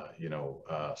 you know,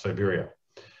 Siberia.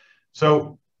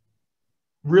 So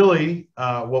really,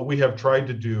 what we have tried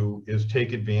to do is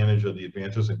take advantage of the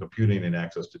advances in computing and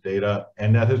access to data,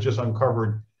 and that has just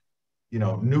uncovered, you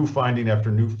know, new finding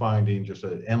after new finding, just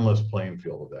an endless playing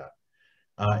field of that.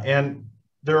 And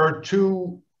there are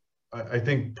two, I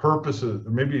think, purposes,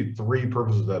 or maybe 3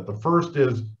 purposes of that. The first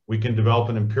is we can develop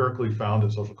an empirically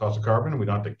founded social cost of carbon, and we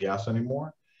don't have to guess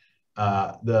anymore.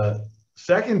 The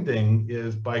second thing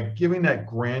is by giving that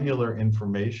granular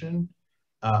information,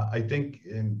 I think,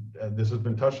 and this has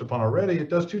been touched upon already, it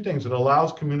does 2 things. It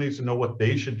allows communities to know what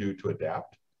they should do to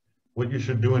adapt. What you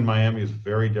should do in Miami is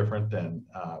very different than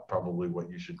probably what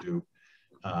you should do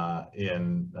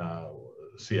in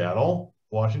Seattle,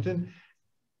 Washington.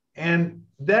 And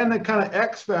then the kind of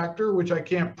X factor, which I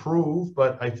can't prove,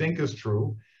 but I think is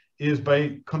true, is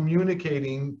by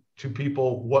communicating to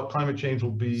people what climate change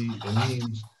will be and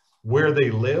means where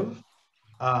they live.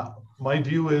 My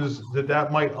view is that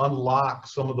that might unlock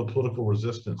some of the political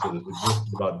resistance that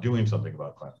exists about doing something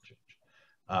about climate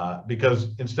change. Because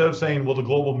instead of saying, well, the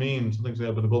global mean, something's going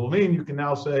to happen to the global mean, you can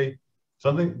now say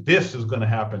something, this is going to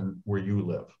happen where you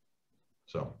live.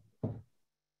 So.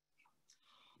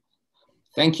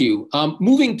 Thank you.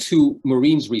 Moving to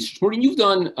Maureen's research. Maureen, you've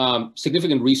done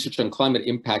significant research on climate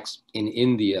impacts in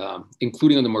India,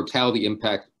 including on the mortality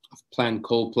impact of planned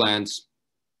coal plants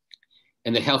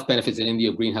and the health benefits in India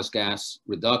of greenhouse gas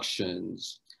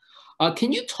reductions.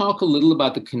 Can you talk a little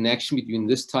about the connection between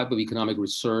this type of economic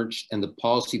research and the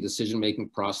policy decision-making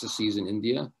processes in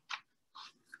India?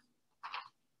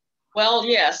 Well,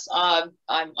 yes, I'm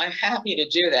happy to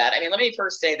do that. I mean, let me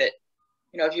first say that,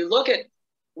 if you look at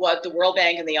what the World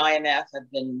Bank and the IMF have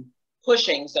been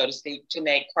pushing, so to speak, to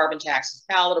make carbon taxes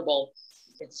palatable,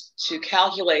 it's to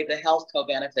calculate the health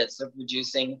co-benefits of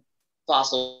reducing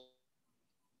fossil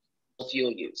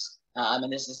fuel use.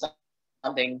 And this is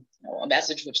something, a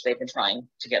message which they've been trying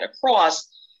to get across.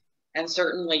 And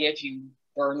certainly if you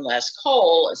burn less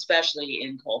coal, especially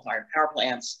in coal-fired power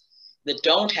plants that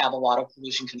don't have a lot of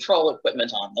pollution control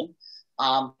equipment on them,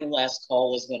 less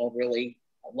coal is going to really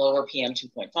lower PM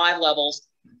 2.5 levels.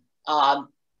 I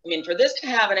mean, for this to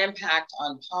have an impact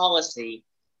on policy,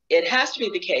 it has to be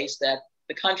the case that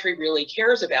the country really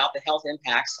cares about the health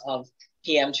impacts of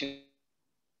PM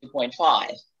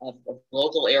 2.5, of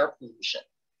local air pollution.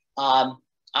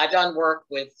 I've done work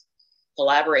with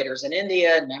collaborators in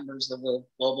India and members of the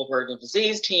Global Burden of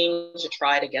Disease team to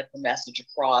try to get the message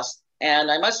across.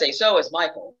 And I must say, so has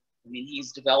Michael. I mean,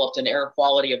 he's developed an air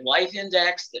quality of life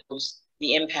index that shows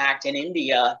the impact in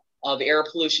India of air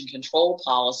pollution control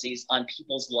policies on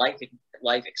people's life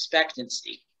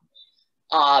expectancy.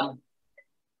 I'm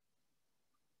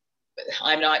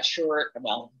not sure,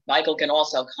 well, Michael can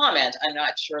also comment, I'm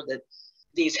not sure that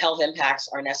these health impacts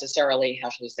are necessarily, how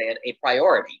should we say it, a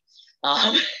priority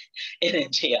in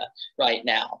India right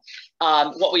now.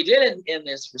 What we did in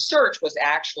this research was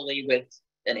actually with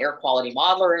an air quality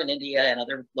modeler in India and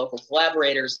other local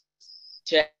collaborators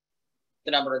to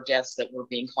the number of deaths that were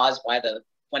being caused by the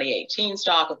 2018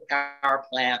 stock of power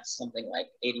plants, something like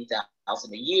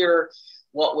 80,000 a year.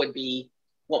 What would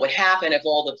happen if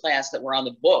all the plants that were on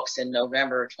the books in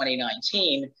November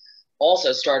 2019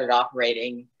 also started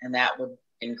operating, and that would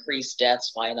increase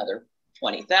deaths by another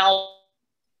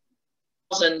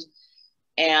 20,000.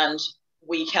 And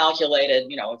we calculated,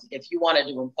 if you wanted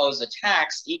to impose a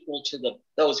tax equal to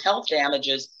those health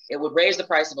damages, it would raise the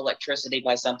price of electricity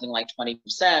by something like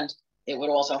 20%. It would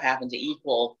also happen to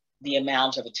equal the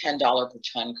amount of a $10 per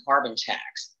ton carbon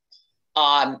tax.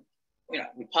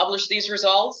 We published these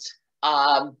results.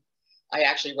 I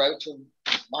actually wrote to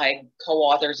my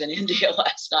co-authors in India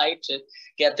last night to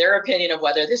get their opinion of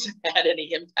whether this had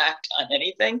any impact on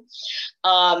anything.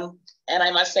 And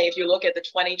I must say, if you look at the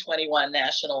 2021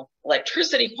 national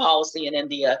electricity policy in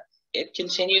India, it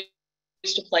continues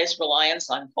to place reliance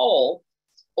on coal,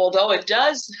 although it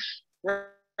does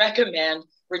recommend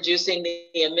reducing the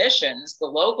emissions, the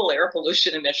local air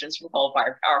pollution emissions from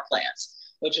coal-fired power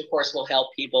plants, which of course will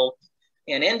help people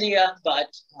in India, but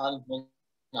will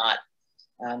not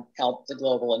help the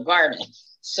global environment.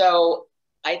 So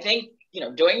I think,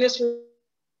 doing this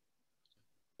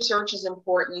research is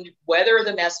important. Whether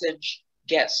the message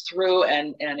gets through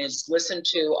and is listened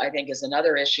to, I think, is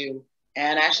another issue.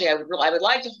 And actually, I would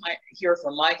like to hear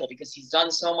from Michael, because he's done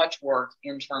so much work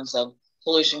in terms of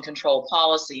pollution control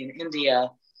policy in India,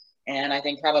 and I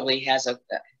think probably has a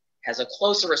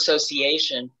closer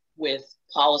association with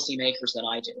policymakers than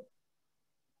I do.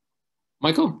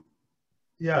 Michael?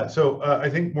 Yeah, so I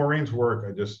think Maureen's work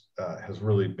has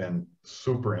really been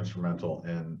super instrumental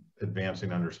in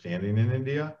advancing understanding in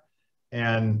India.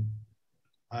 And,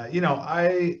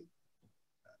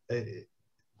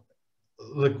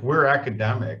 look, we're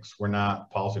academics, we're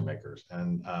not policymakers,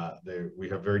 and we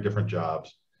have very different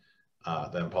jobs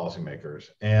than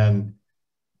policymakers. And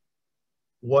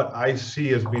what I see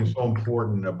as being so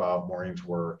important about Maureen's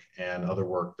work and other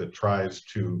work that tries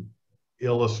to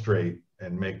illustrate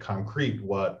and make concrete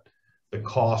what the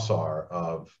costs are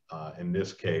of, in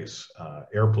this case,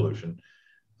 air pollution,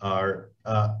 are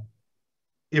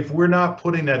if we're not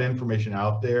putting that information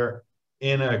out there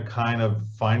in a kind of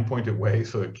fine-pointed way,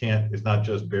 so it's not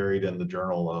just buried in the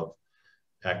journal of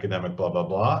academic blah,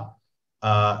 blah,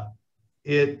 blah,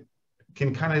 it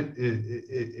can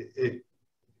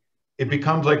it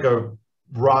becomes like a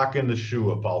rock in the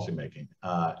shoe of policymaking,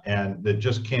 and that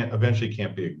just eventually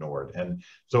can't be ignored. And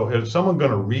so if someone's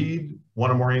going to read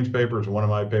one of Maureen's papers or one of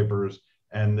my papers,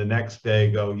 and the next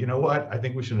day go, you know what, I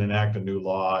think we should enact a new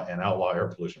law and outlaw air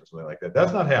pollution or something like that,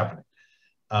 that's not happening.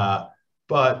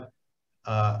 But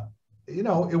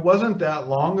it wasn't that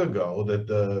long ago that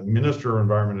the Minister of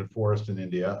Environment and Forest in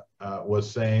India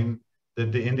was saying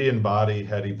that the Indian body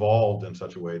had evolved in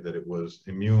such a way that it was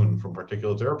immune from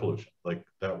particulates air pollution. Like,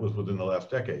 that was within the last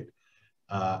decade.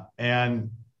 And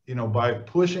you know, by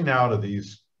pushing out of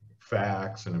these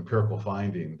facts and empirical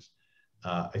findings,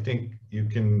 I think you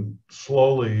can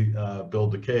slowly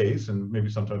build the case, and maybe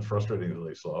sometimes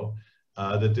frustratingly slow,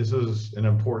 that this is an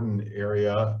important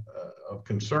area of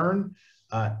concern.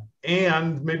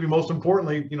 And maybe most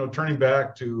importantly, you know, turning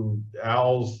back to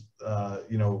Al's,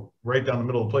 you know, right down the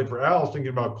middle of the plate for Al's, thinking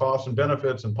about costs and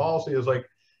benefits and policy is like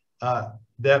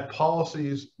that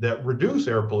policies that reduce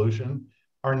air pollution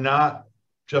are not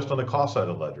just on the cost side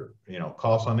of the ledger, you know,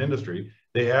 costs on industry,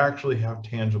 they actually have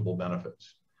tangible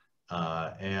benefits.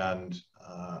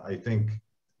 I think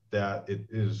that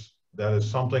that is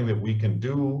something that we can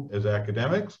do as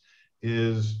academics,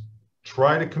 is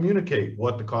try to communicate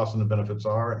what the costs and the benefits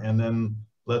are, and then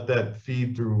let that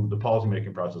feed through the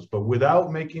policymaking process. But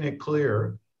without making it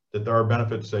clear that there are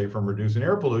benefits, say, from reducing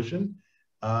air pollution,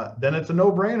 then it's a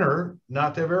no-brainer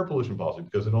not to have air pollution policy,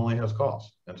 because it only has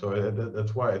costs. And so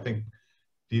that's why I think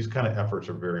these kind of efforts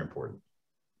are very important.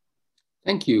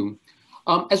 Thank you.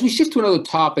 As we shift to another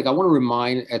topic, I want to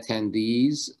remind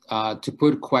attendees to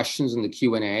put questions in the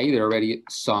Q&A. There are already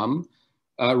some.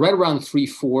 Right around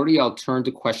 3:40, I'll turn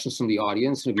to questions from the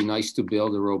audience. It'd be nice to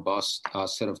build a robust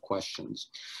set of questions.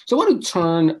 So I want to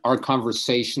turn our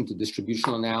conversation to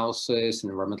distributional analysis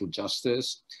and environmental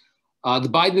justice. The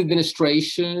Biden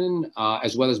administration,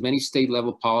 as well as many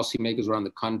state-level policymakers around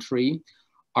the country,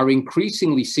 are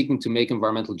increasingly seeking to make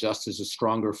environmental justice a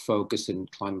stronger focus in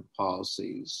climate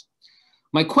policies.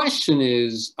 My question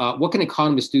is, what can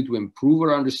economists do to improve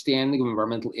our understanding of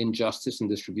environmental injustice and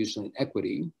distributional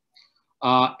inequity?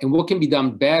 And what can be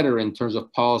done better in terms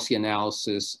of policy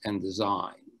analysis and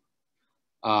design?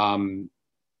 Maybe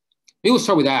we'll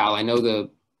start with Al. I know the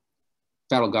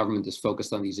federal government is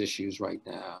focused on these issues right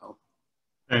now.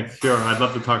 Thanks. Sure. I'd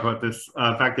love to talk about this.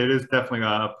 In fact, it is definitely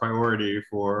a priority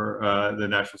for the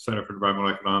National Center for Environmental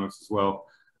Economics as well.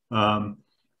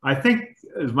 I think,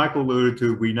 as Michael alluded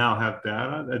to, we now have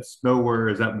data. That's nowhere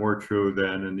is that more true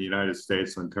than in the United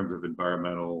States in terms of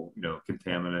environmental, you know,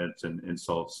 contaminants and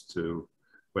insults to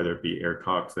whether it be air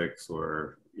toxics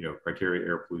or, you know, criteria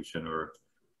air pollution or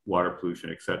water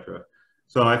pollution, et cetera.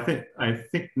 So I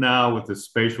think now with the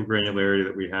spatial granularity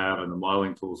that we have and the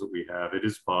modeling tools that we have, it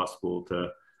is possible to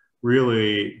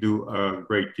really do a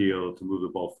great deal to move the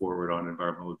ball forward on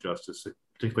environmental justice,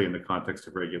 particularly in the context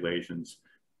of regulations.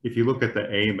 If you look at the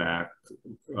AIM Act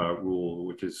rule,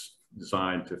 which is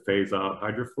designed to phase out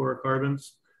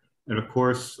hydrofluorocarbons, and of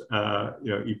course, you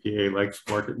know, EPA likes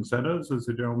market incentives as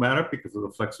a general matter because of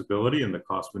the flexibility and the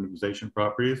cost minimization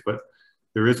properties, but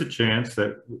there is a chance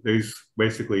that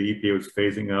basically EPA was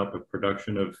phasing out the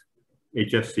production of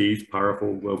HFCs,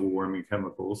 powerful global warming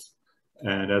chemicals.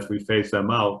 And as we phase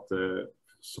them out, the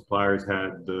suppliers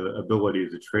had the ability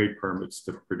to trade permits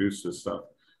to produce this stuff.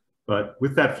 But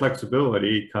with that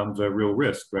flexibility comes a real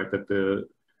risk, right? That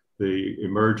the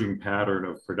emerging pattern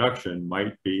of production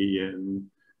might be in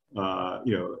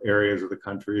you know, areas of the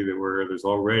country where there's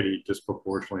already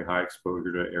disproportionately high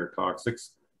exposure to air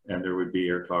toxics, and there would be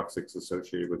air toxics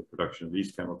associated with the production of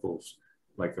these chemicals,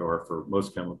 like there are for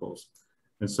most chemicals.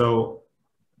 And so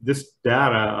this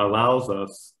data allows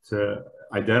us to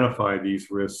identify these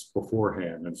risks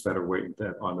beforehand instead of waiting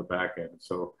on the back end.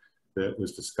 So that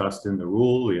was discussed in the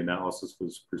rule, the analysis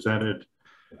was presented,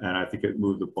 and I think it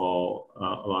moved the ball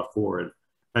a lot forward.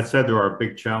 That said, there are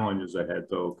big challenges ahead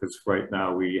though, because right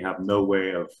now we have no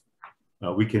way of,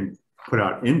 we can put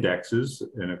out indexes,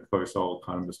 and of course all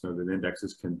economists know that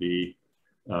indexes can be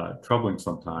troubling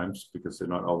sometimes because they're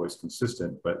not always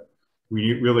consistent, but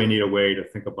we really need a way to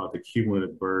think about the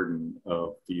cumulative burden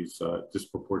of these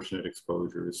disproportionate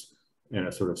exposures in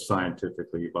a sort of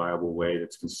scientifically viable way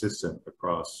that's consistent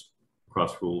across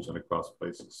rules and across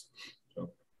places. So.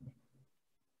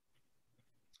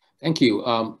 Thank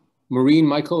you. Maureen,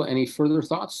 Michael, any further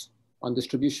thoughts on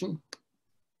distribution?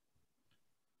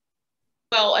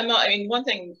 Well, I mean, one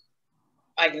thing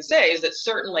I can say is that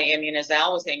certainly, I mean, as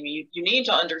Al was saying, you need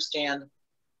to understand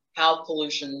how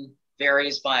pollution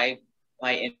varies by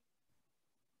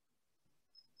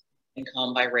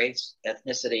income, by race,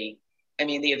 ethnicity. I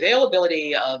mean, the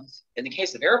availability of, in the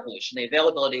case of air pollution, the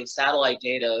availability of satellite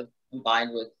data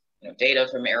combined with, you know, data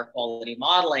from air quality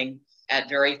modeling at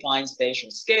very fine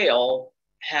spatial scale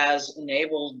has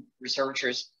enabled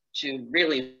researchers to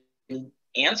really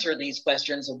answer these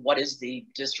questions of what is the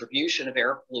distribution of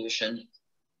air pollution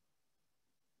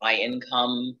by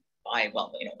income, by,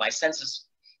 well, you know, by census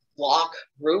block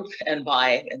group, and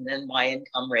then by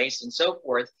income, race, and so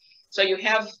forth. So you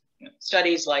have, you know,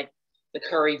 studies like the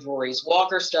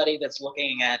Curry-Voorhees-Walker study that's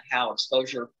looking at how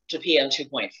exposure to PM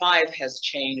 2.5 has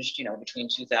changed, you know, between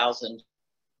 2000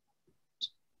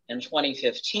 in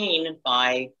 2015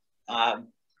 by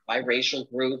racial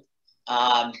group.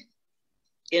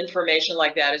 Information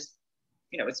like that is,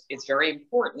 it's very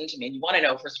important. I mean, you want to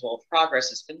know, first of all, if progress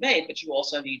has been made, but you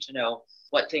also need to know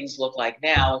what things look like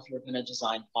now if you're going to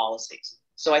design policies.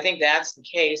 So I think that's the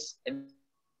case. I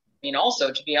mean,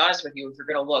 also, to be honest with you, if you're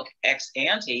going to look ex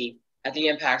ante at the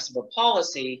impacts of a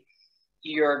policy,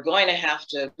 you're going to have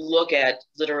to look at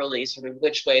literally sort of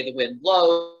which way the wind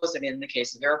blows. I mean, in the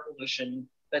case of air pollution,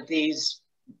 but these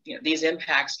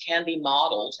impacts can be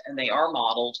modeled, and they are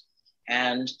modeled.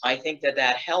 And I think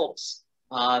that helps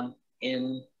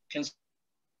in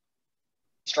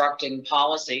constructing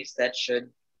policies that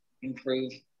should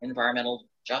improve environmental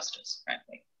justice,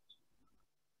 frankly.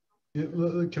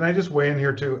 Can I just weigh in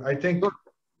here too? I think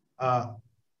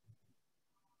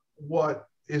what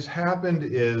has happened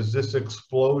is this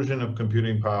explosion of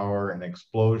computing power and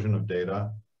explosion of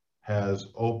data has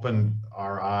opened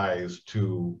our eyes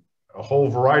to a whole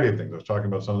variety of things. I was talking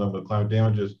about some of them with climate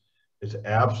damages. It's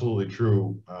absolutely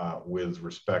true with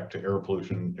respect to air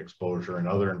pollution exposure and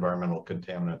other environmental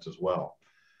contaminants as well.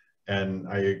 And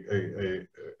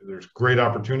there's great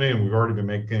opportunity, and we've already been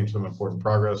making some important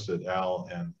progress that Al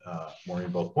and Maureen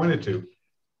both pointed to.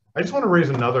 I just want to raise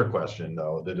another question,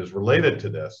 though, that is related to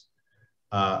this.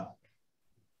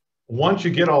 Once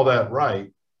you get all that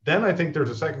right, then I think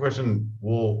there's a second question,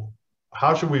 well,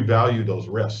 how should we value those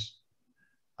risks?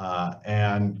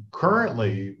 And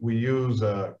currently, we use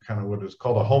a kind of what is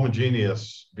called a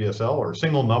homogeneous VSL, or a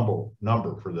single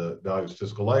number for the value of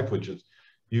statistical life, which is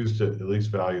used to at least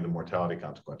value the mortality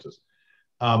consequences.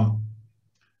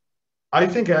 I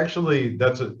think actually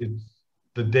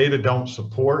the data don't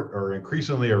support, or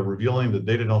increasingly are revealing that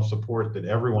data don't support that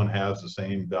everyone has the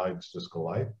same value of statistical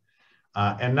life.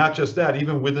 And not just that,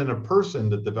 even within a person,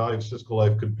 that the value of statistical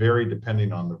life could vary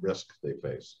depending on the risk they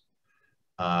face.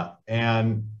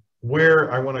 And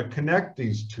where I want to connect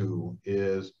these two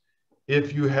is,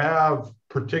 if you have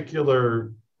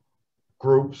particular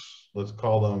groups, let's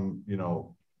call them,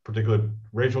 particular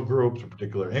racial groups or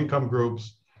particular income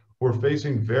groups, who are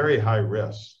facing very high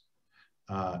risks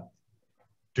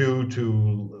due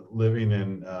to living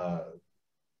in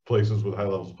places with high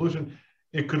levels of pollution,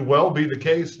 it could well be the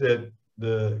case that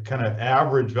the kind of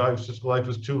average value of statistical life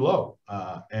is too low.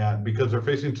 And because they're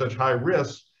facing such high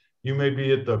risks, you may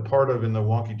be at the part of, in the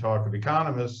wonky talk of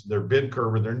economists, their bid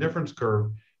curve or their indifference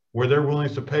curve, where their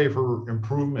willingness to pay for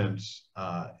improvements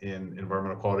in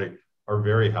environmental quality are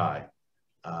very high.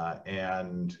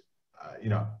 I'm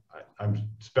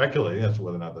speculating as to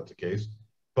whether or not that's the case,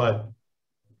 but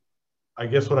I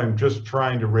guess what I'm just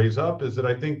trying to raise up is that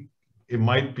I think it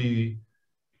might be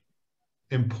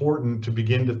important to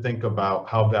begin to think about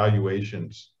how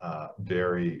valuations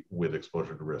vary with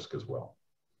exposure to risk as well.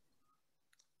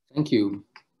 Thank you.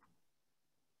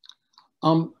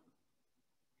 Well,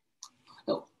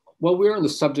 we're on the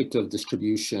subject of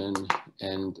distribution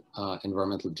and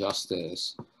environmental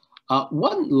justice.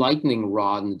 One lightning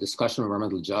rod in the discussion of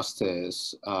environmental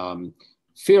justice,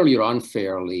 fairly or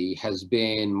unfairly, has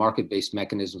been market-based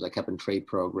mechanisms like cap and trade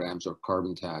programs or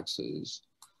carbon taxes.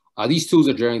 These tools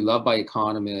are generally loved by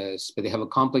economists, but they have a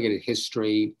complicated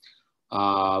history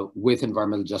with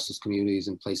environmental justice communities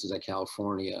in places like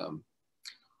California.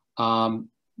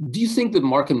 Do you think that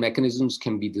market mechanisms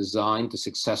can be designed to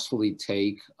successfully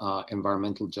take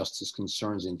environmental justice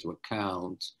concerns into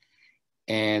account?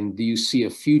 And do you see a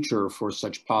future for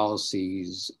such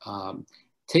policies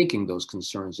taking those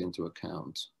concerns into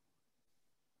account?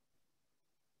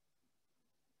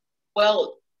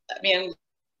 Well, I mean,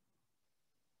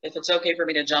 if it's okay for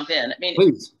me to jump in, I mean,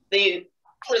 please. The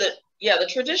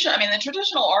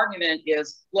traditional argument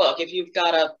is, look, if you've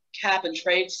got a cap and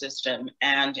trade system,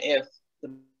 and if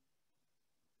the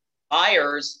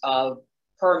buyers of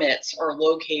permits are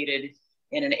located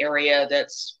in an area that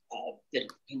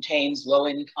contains low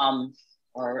income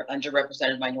or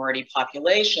underrepresented minority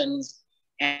populations,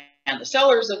 and the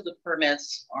sellers of the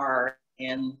permits are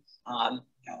in a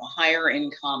higher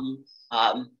income,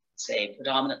 say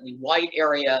predominantly white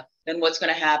area, then what's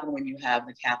going to happen when you have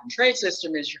the cap and trade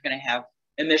system is you're going to have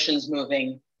emissions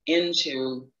moving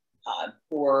into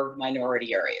poor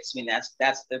minority areas. I mean, that's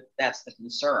the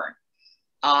concern.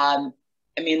 I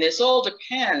mean, this all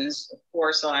depends, of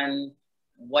course, on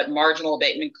what marginal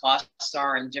abatement costs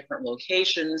are in different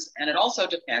locations, and it also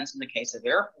depends, in the case of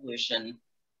air pollution,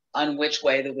 on which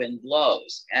way the wind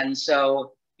blows. And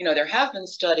so, there have been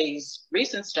studies,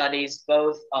 recent studies,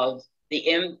 both of the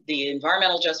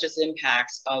environmental justice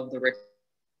impacts of the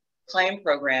Reclaim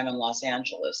program in Los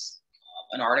Angeles,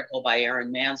 an article by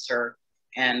Aaron Manser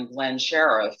and Glenn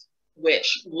Sheriff,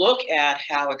 which look at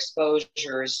how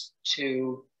exposures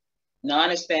to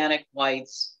non-Hispanic,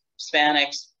 whites,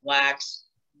 Hispanics, blacks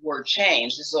were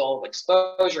changed. This is all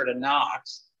exposure to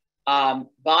NOx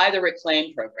by the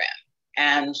Reclaim program,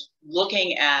 and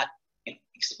looking at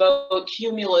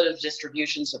cumulative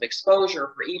distributions of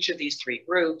exposure for each of these three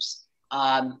groups.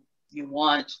 You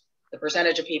want the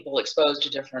percentage of people exposed to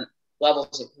different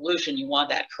levels of pollution. You want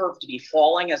that curve to be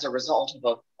falling as a result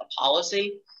of a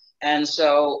policy. And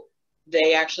so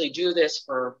they actually do this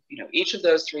for each of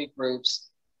those three groups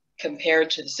compared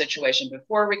to the situation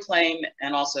before Reclaim,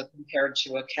 and also compared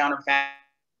to a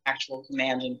counterfactual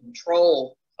command and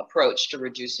control approach to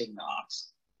reducing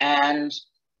NOx. And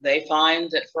they find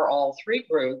that for all three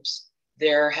groups,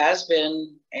 there has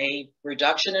been a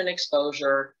reduction in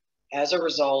exposure as a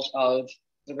result of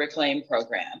the Reclaim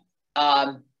program.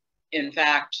 In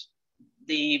fact,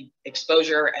 the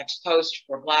exposure ex post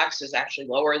for blacks is actually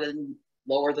lower than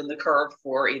the curve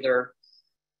for either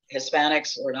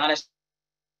Hispanics or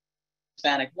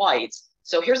non-Hispanic whites.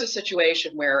 So here's a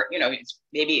situation where, it's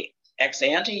maybe ex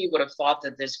ante, you would have thought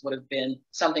that this would have been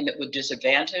something that would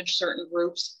disadvantage certain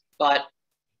groups, but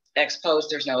ex post,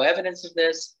 there's no evidence of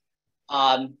this.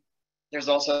 There's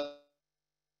also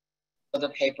the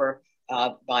paper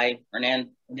by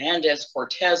Hernandez,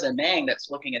 Cortez, and Mang that's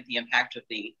looking at the impact of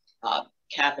the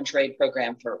cap and trade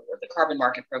program or the carbon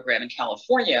market program in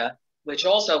California, which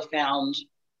also found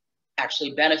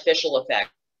actually beneficial effects,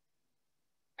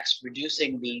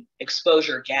 reducing the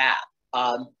exposure gap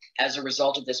as a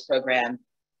result of this program,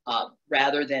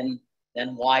 rather than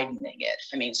widening it.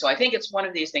 I mean, so I think it's one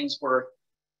of these things where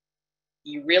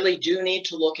you really do need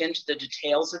to look into the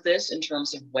details of this in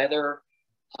terms of whether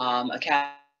a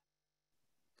cap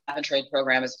and trade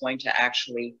program is going to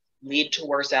actually lead to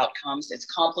worse outcomes. It's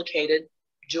complicated.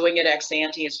 Doing it ex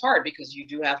ante is hard because you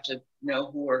do have to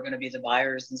know who are going to be the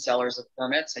buyers and sellers of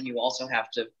permits, and you also have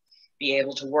to be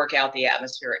able to work out the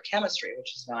atmospheric chemistry,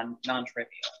 which is non-trivial.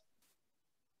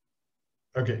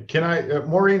 Okay,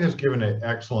 Maureen has given an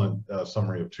excellent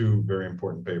summary of two very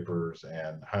important papers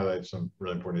and highlighted some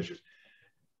really important issues.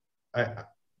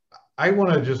 I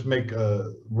want to just make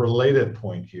a related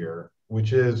point here,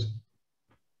 which is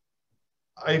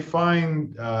I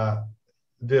find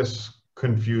this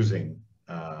confusing,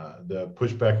 the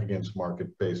pushback against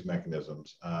market-based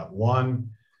mechanisms. One,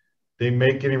 they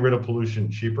make getting rid of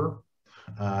pollution cheaper,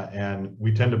 and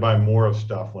we tend to buy more of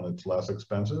stuff when it's less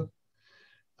expensive.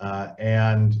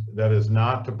 And that is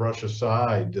not to brush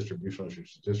aside distributional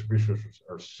issues. Distribution issues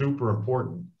are super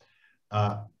important,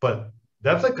 but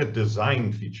that's like a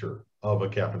design feature of a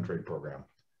cap and trade program.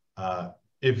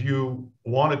 If you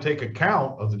want to take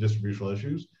account of the distributional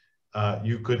issues,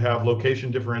 you could have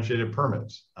location differentiated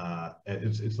permits.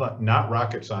 It's not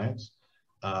rocket science.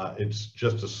 It's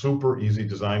just a super easy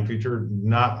design feature,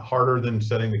 not harder than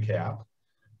setting the cap.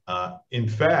 In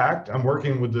fact, I'm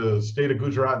working with the state of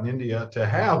Gujarat in India to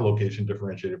have location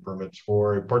differentiated permits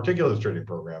for a particulates trading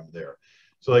program there.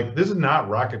 So like, this is not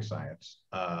rocket science.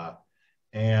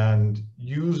 And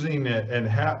using it and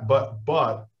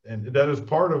and that is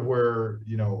part of where,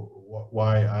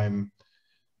 why I'm,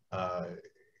 a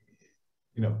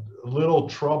little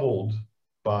troubled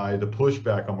by the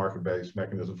pushback on market-based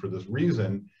mechanism for this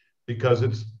reason, because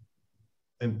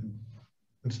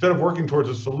instead of working towards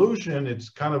a solution, it's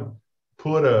kind of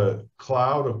put a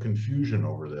cloud of confusion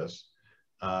over this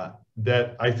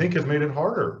that I think has made it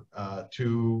harder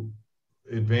to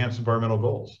advance environmental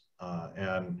goals.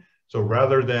 And so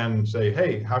rather than say,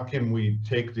 hey, how can we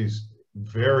take these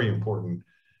very important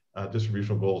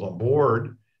distributional goals on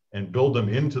board and build them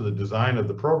into the design of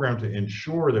the program to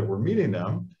ensure that we're meeting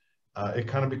them, it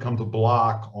kind of becomes a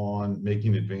block on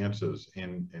making advances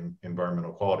in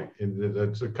environmental quality.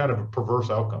 It's a kind of a perverse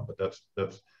outcome, but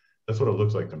that's what it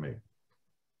looks like to me.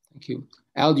 Thank you.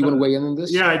 Al, do you want to weigh in on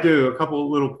this? Yeah, I do. A couple of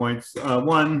little points.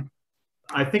 One,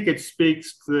 I think it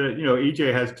speaks to,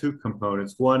 EJ has two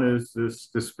components. One is this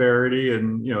disparity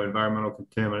in, environmental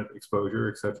contaminant exposure,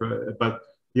 et cetera. But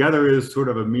the other is sort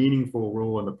of a meaningful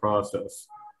role in the process.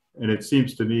 And it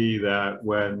seems to me that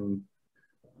when,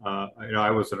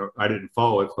 I didn't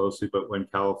follow it closely, but when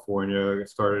California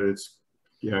started its,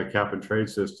 cap and trade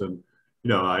system,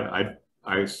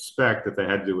 I suspect that they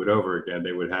had to do it over again,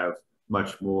 they would have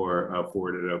much more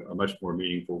afforded a much more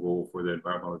meaningful role for the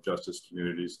environmental justice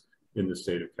communities in the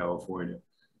state of California.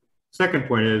 Second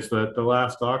point is that the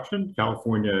last auction,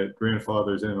 California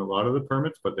grandfathers in a lot of the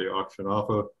permits, but they auction off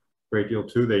a great deal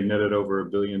too. They netted over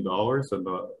 $1 billion in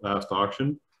the last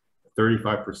auction.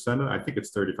 35%, I think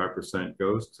it's 35%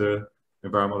 goes to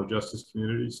environmental justice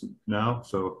communities now.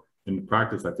 So in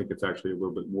practice, I think it's actually a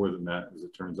little bit more than that, as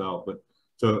it turns out. But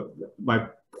so my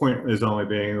point is only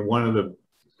being one of the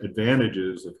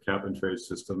advantages of cap and trade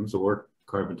systems or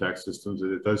carbon tax systems,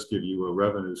 it does give you a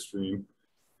revenue stream,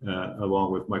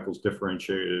 along with Michael's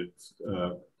differentiated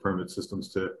permit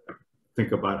systems, to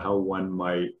think about how one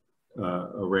might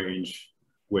arrange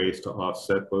ways to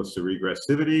offset both the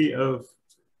regressivity of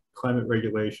climate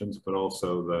regulations, but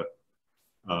also the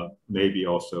maybe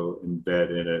also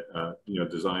embed in it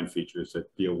design features that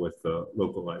deal with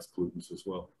localized pollutants as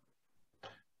well.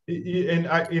 And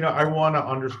I want to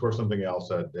underscore something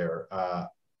else out there.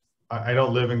 I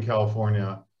don't live in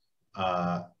California,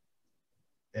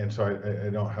 and so I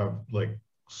don't have like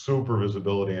super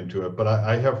visibility into it, but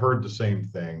I have heard the same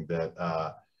thing, that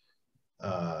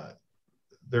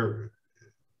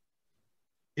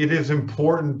it is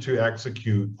important to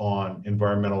execute on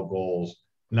environmental goals,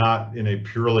 not in a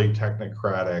purely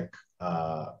technocratic,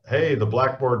 hey, the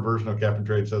Blackboard version of cap and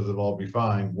trade says it'll all be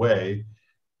fine way,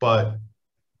 but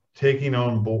taking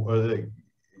on board,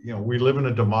 we live in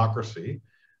a democracy,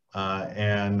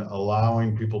 and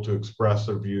allowing people to express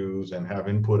their views and have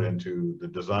input into the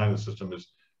design of the system is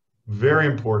very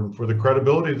important for the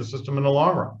credibility of the system in the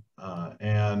long run.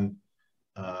 And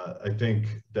I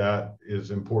think that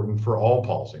is important for all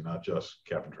policy, not just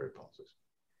cap and trade policies.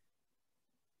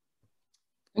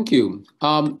 Thank you.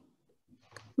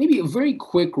 Maybe a very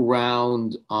quick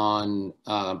round on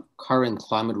current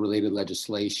climate-related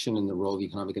legislation and the role of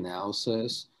economic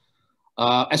analysis.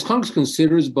 As Congress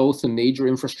considers both a major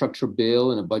infrastructure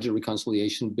bill and a budget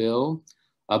reconciliation bill,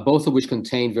 both of which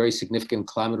contain very significant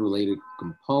climate-related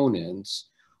components,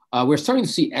 we're starting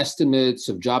to see estimates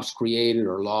of jobs created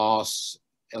or lost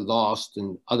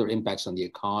and other impacts on the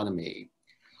economy.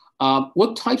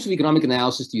 What types of economic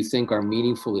analysis do you think are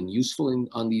meaningful and useful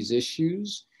on these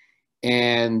issues?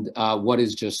 And what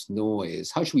is just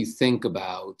noise? How should we think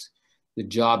about the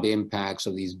job impacts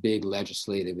of these big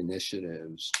legislative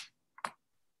initiatives?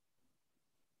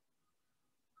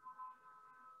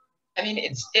 I mean,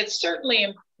 it's certainly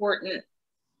important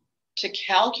to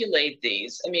calculate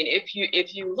these. I mean, if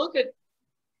you look at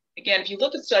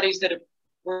studies that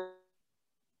were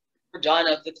done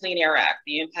of the Clean Air Act,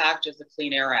 the impact of the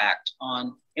Clean Air Act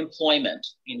on employment.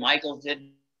 I mean, Michael did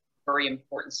a very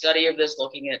important study of this,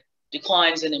 looking at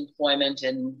declines in employment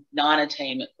in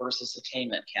non-attainment versus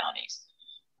attainment counties.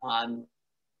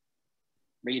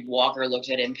 Reed Walker looked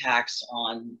at impacts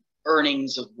on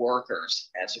earnings of workers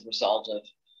as a result of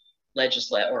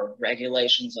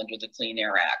regulations under the Clean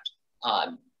Air Act.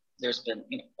 There's been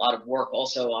a lot of work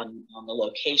also on the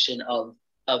location of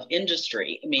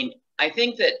industry. I mean, I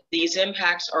think that these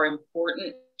impacts are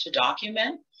important to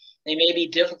document. They may be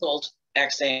difficult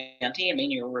ex ante. I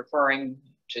mean, you're referring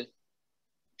to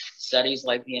studies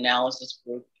like the analysis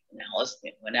group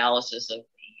analysis of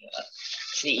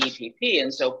the CEPP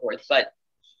and so forth. But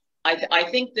I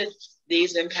think that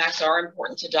these impacts are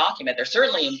important to document. They're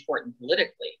certainly important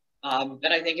politically,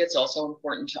 but I think it's also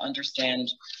important to understand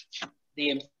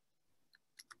the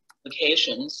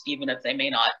implications, even if they may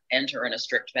not enter in a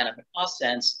strict benefit cost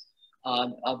sense,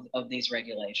 of these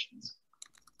regulations.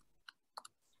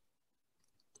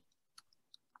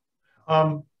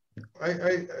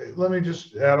 Let me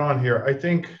just add on here. I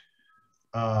think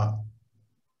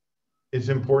it's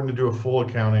important to do a full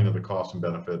accounting of the costs and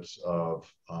benefits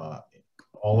of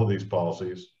all of these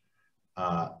policies.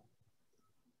 I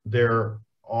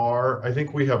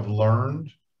think we have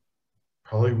learned,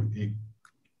 probably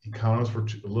economists were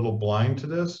a little blind to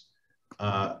this,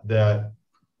 that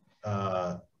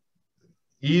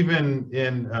even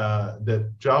in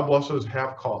that job losses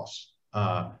have costs.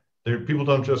 People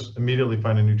don't just immediately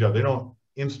find a new job. They don't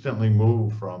instantly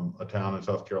move from a town in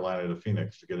South Carolina to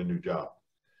Phoenix to get a new job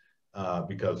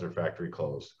because their factory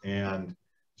closed. And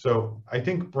so I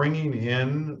think bringing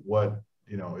in what,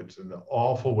 it's an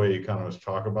awful way economists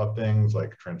talk about things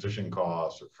like transition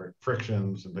costs or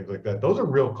frictions and things like that. Those are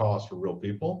real costs for real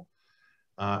people.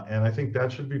 And I think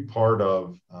that should be part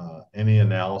of any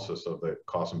analysis of the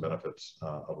costs and benefits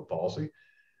of a policy.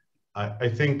 I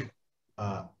think,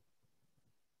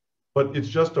 but it's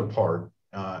just a part.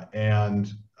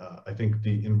 And I think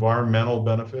the environmental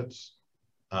benefits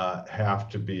have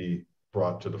to be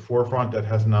brought to the forefront. That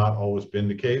has not always been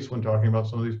the case when talking about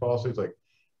some of these policies. Like,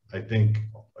 I think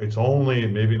it's only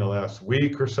maybe in the last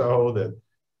week or so that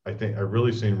I think I've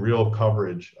really seen real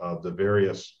coverage of the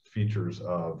various features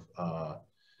of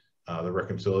the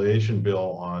reconciliation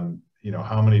bill on,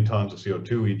 how many tons of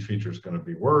CO2 each feature is going to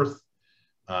be worth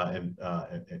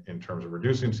in terms of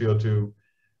reducing CO2.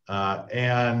 I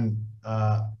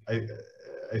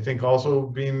think also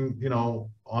being,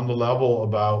 on the level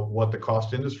about what the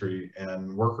cost industry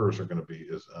and workers are going to be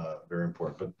is very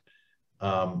important.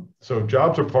 So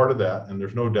jobs are part of that, and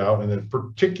there's no doubt. And then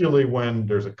particularly when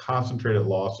there's a concentrated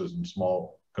losses in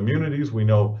small communities, we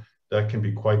know that can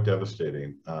be quite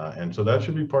devastating. And so that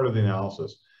should be part of the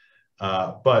analysis.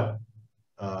 But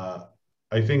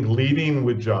I think leading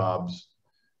with jobs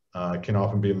can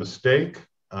often be a mistake,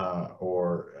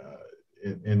 or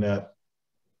in that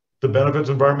the benefits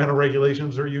of environmental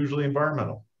regulations are usually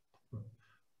environmental.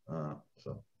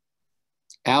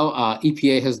 Al,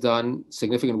 EPA has done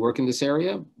significant work in this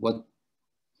area. What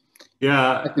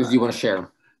factors do you want to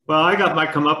share? Well, I got my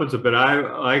comeuppance a bit. I,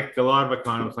 like a lot of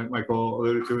economists, like Michael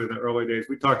alluded to in the early days,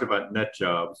 we talked about net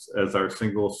jobs as our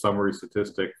single summary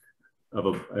statistic of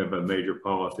a major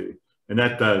policy. And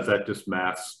that just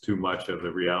masks too much of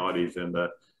the realities and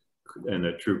the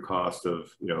true cost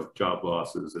of, you know, job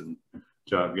losses and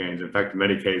job gains. In fact, in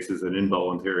many cases, an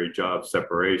involuntary job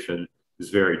separation is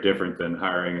very different than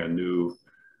hiring a new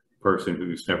person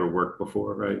who's never worked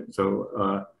before, right?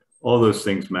 So all those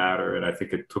things matter, and I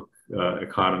think it took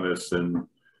economists and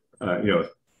you know,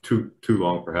 too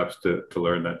long perhaps to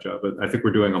learn that job. But I think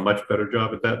we're doing a much better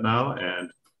job at that now, and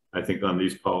I think on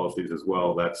these policies as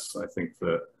well, that's, I think,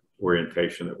 the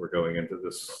orientation that we're going into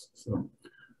this. So,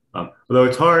 although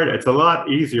it's hard, it's a lot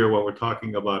easier when we're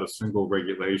talking about a single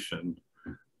regulation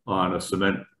on a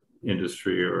cement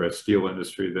industry or a steel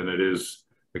industry than it is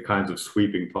the kinds of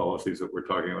sweeping policies that we're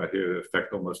talking about here that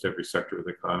affect almost every sector of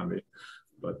the economy.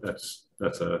 But that's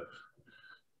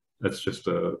just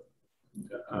a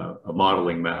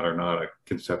modeling matter, not a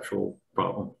conceptual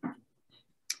problem.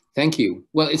 Thank you.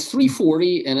 Well, it's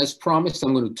 3:40, and as promised,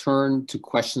 I'm going to turn to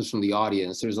questions from the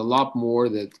audience. There's a lot more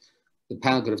that the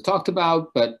panel could have talked about,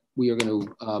 but we are going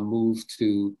to move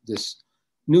to this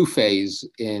new phase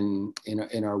in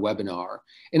our webinar.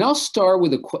 And I'll start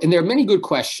with and there are many good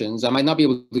questions. I might not be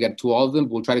able to get to all of them,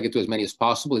 but we'll try to get to as many as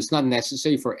possible. It's not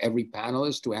necessary for every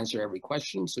panelist to answer every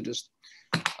question, so just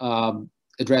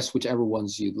address whichever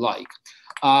ones you'd like.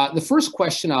 The first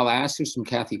question I'll ask is from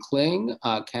Kathy Kling.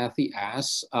 Kathy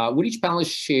asks, would each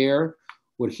panelist share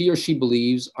what he or she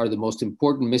believes are the most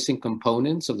important missing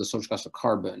components of the social cost of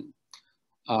carbon?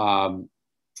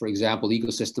 For example,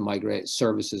 ecosystem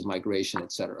services, migration,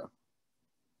 et cetera.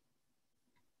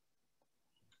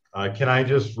 Can I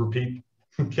just repeat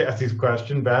Kathy's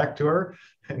question back to her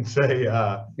and say,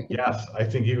 yes, I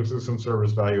think ecosystem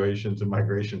service valuations and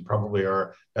migration probably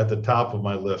are at the top of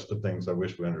my list of things I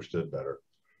wish we understood better.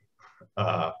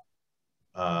 Those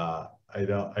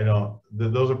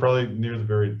are probably near the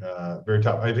very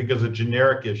top. I think as a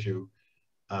generic issue,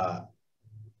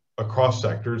 across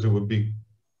sectors, it would be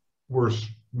worse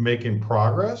making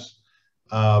progress,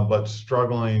 but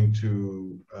struggling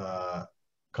to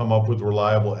come up with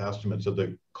reliable estimates of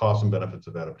the costs and benefits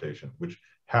of adaptation, which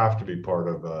have to be part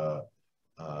of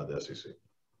the SEC.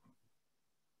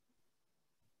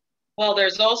 Well,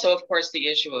 there's also, of course, the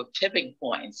issue of tipping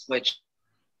points, which,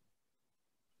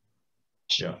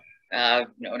 yeah. You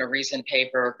know, in a recent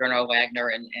paper, Gernot Wagner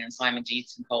and Simon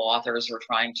Dietz and co-authors were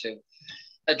trying to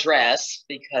address,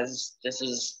 because this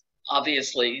is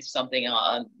obviously something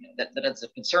that is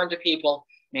of concern to people.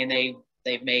 I mean,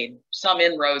 they've made some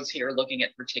inroads here looking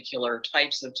at particular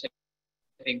types of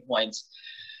tipping points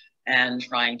and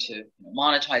trying to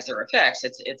monetize their effects.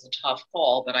 It's a tough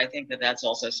call, but I think that that's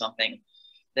also something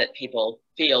that people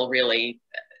feel really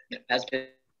has been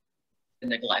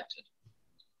neglected.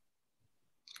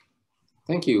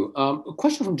 Thank you. A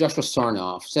question from Joshua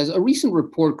Sarnoff says, a recent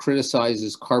report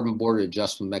criticizes carbon border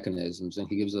adjustment mechanisms, and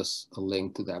he gives us a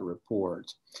link to that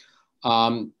report.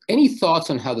 Any thoughts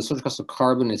on how the social cost of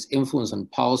carbon and its influence on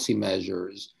policy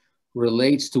measures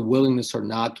relates to willingness or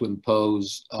not to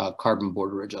impose carbon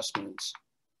border adjustments?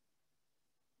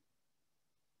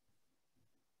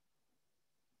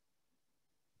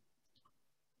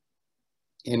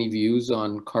 Any views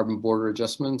on carbon border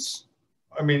adjustments?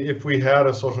 I mean, if we had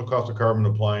a social cost of carbon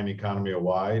applying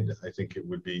economy-wide, I think it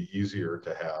would be easier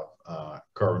to have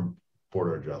carbon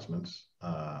border adjustments.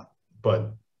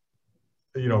 But,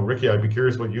 you know, Ricky, I'd be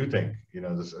curious what you think. You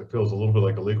know, this it feels a little bit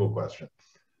like a legal question.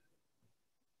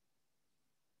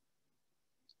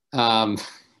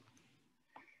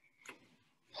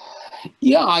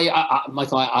 Yeah,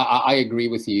 Michael, I agree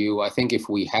with you. I think if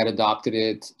we had adopted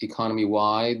it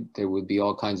economy-wide, there would be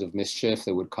all kinds of mischief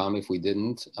that would come if we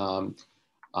didn't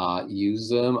use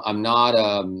them. I'm not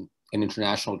an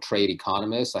international trade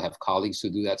economist. I have colleagues who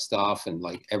do that stuff, and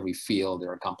like every field,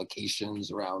 there are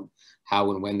complications around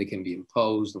how and when they can be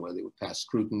imposed and whether they would pass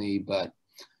scrutiny. But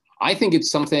I think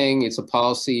it's a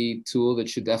policy tool that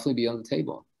should definitely be on the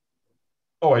table.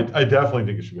 Oh, I definitely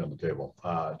think it should be on the table.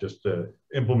 Just the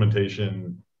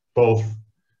implementation, both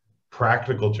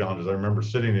practical challenges. I remember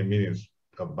sitting in meetings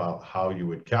about how you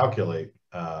would calculate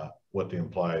what the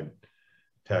implied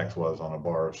tax was on a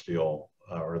bar of steel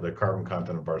or the carbon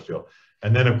content of bar of steel.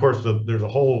 And then, of course, there's a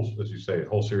whole, as you say, a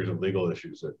whole series of legal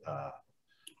issues that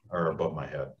are above my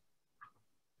head.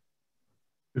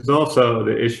 There's also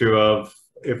the issue of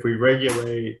if we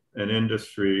regulate an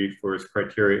industry for its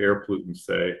criteria air pollutants,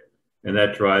 say, and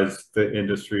that drives the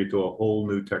industry to a whole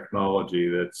new technology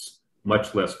that's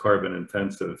much less carbon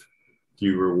intensive, do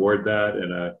you reward that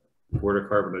in a border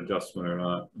carbon adjustment or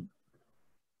not?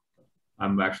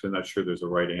 I'm actually not sure there's a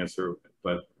right answer,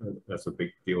 but that's a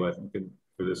big deal, I think,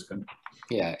 for this country.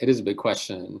 Yeah, it is a big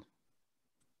question.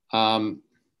 Question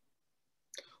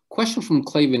from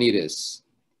Clay Vanitas.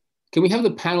 Can we have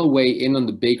the panel weigh in on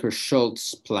the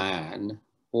Baker-Schultz plan?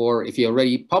 Or if you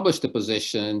already published the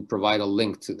position, provide a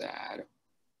link to that.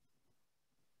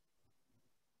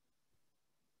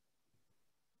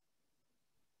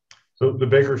 So the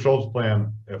Baker-Schultz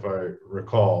plan, if I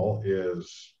recall,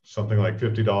 is something like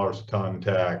 $50 a ton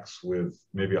tax with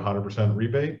maybe 100%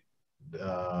 rebate with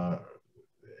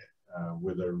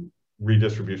a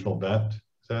redistributional bent.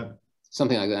 Is that?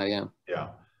 Something like that, yeah.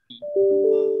 Yeah.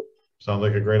 Sounds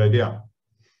like a great idea.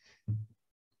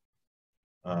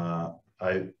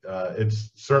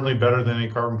 It's certainly better than any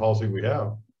carbon policy we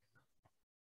have.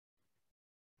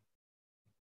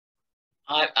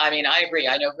 I mean, I agree.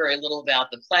 I know very little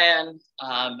about the plan.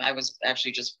 I was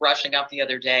actually just brushing up the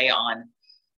other day on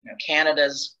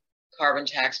Canada's carbon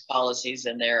tax policies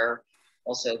and their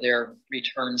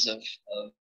returns of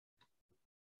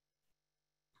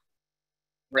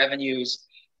revenues.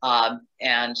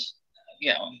 And,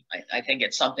 I think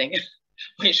it's something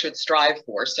we should strive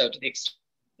for. So to the extent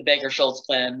the Baker-Schultz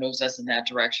plan moves us in that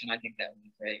direction, I think that would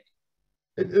be great.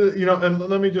 And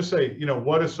let me just say,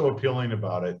 what is so appealing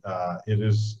about it?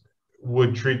 It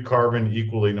would treat carbon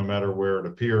equally no matter where it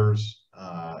appears,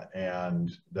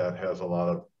 and that has a lot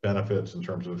of benefits in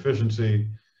terms of efficiency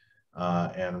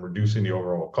and reducing the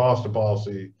overall cost of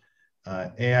policy.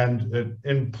 And an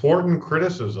important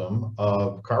criticism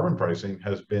of carbon pricing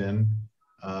has been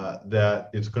that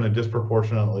it's going to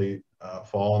disproportionately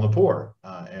fall on the poor.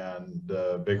 And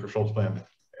the Baker-Schultz plan,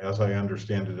 as I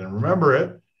understand it and remember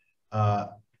it,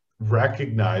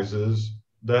 recognizes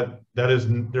that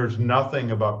there's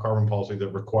nothing about carbon policy that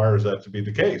requires that to be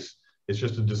the case. It's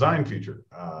just a design feature,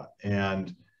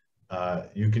 and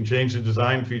you can change the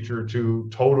design feature to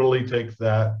totally take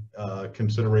that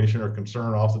consideration or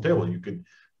concern off the table. You could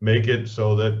make it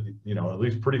so that at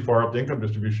least pretty far up the income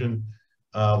distribution,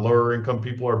 lower income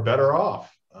people are better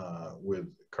off with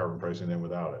carbon pricing than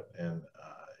without it. And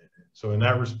so in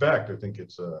that respect, I think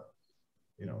it's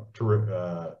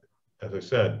as I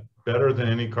said, better than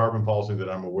any carbon policy that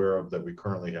I'm aware of that we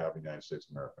currently have in the United States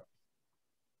of America.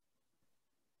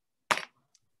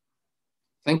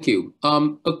 Thank you.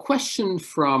 A question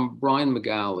from Brian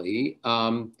McGalley.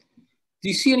 Do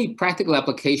you see any practical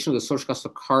application of the social cost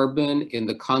of carbon in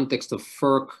the context of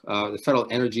FERC, the Federal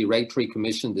Energy Regulatory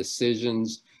Commission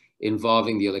decisions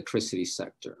involving the electricity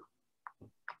sector?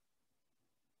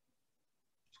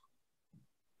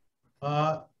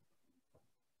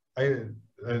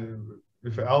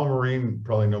 If Al Marine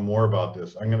probably know more about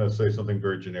this, I'm going to say something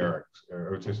very generic. I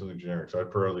would say something generic. So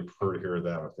I'd probably prefer to hear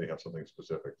them if they have something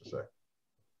specific to say.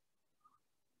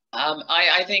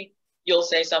 I think you'll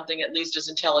say something at least as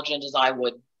intelligent as I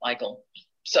would, Michael.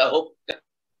 So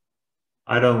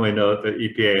I'd only note that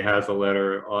EPA has a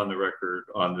letter on the record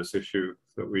on this issue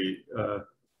that we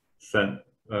sent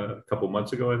a couple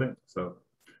months ago, I think. So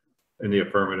in the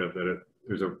affirmative that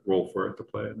there's a role for it to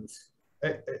play in this.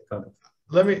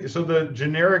 So the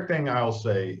generic thing I'll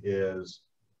say is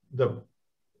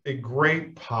a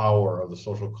great power of the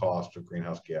social cost of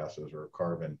greenhouse gases or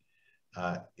carbon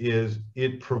is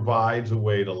it provides a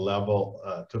way to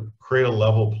create a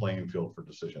level playing field for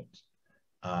decisions.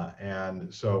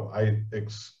 And so I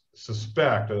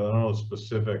suspect, I don't know the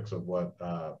specifics of what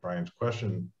Brian's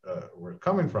question were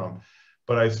coming from,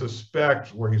 but I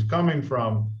suspect where he's coming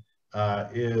from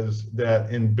is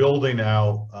that in building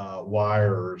out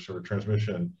wires or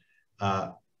transmission,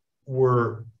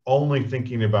 we're only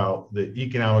thinking about the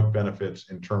economic benefits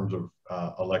in terms of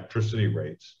electricity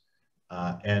rates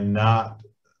and not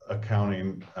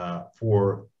accounting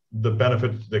for the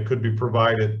benefits that could be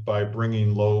provided by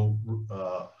bringing low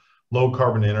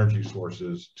carbon energy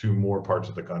sources to more parts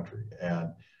of the country.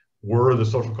 And were the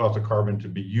social cost of carbon to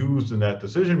be used in that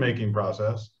decision-making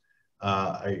process,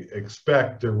 I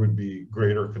expect there would be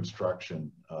greater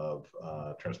construction of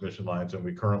transmission lines than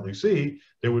we currently see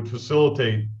that would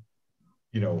facilitate,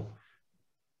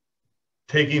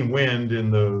 taking wind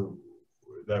in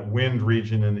that wind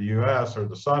region in the U.S. or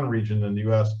the sun region in the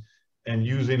U.S. and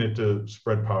using it to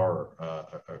spread power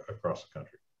across the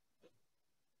country.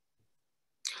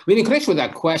 I mean, in connection with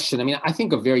that question, I mean, I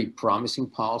think a very promising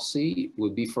policy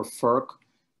would be for FERC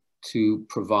to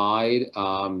provide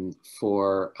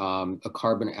for a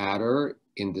carbon adder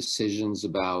in decisions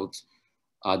about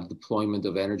the deployment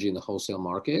of energy in the wholesale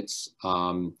markets.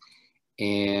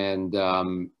 And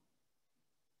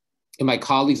my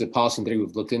colleagues at Policy Integrity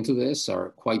who've looked into this are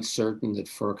quite certain that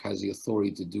FERC has the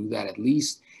authority to do that, at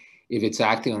least if it's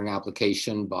acting on an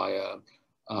application by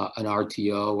an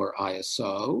RTO or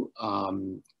ISO.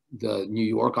 The New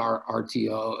York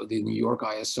RTO, the New York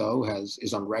ISO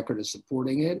is on record as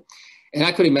supporting it. And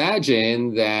I could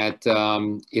imagine that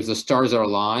if the stars are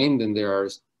aligned and there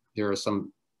are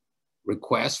some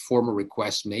formal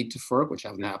requests made to FERC, which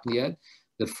haven't happened yet,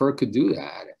 that FERC could do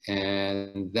that.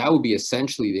 And that would be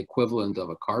essentially the equivalent of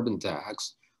a carbon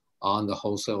tax on the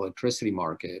wholesale electricity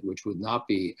market, which would not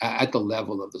be at the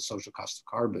level of the social cost of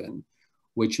carbon,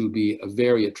 which would be a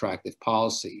very attractive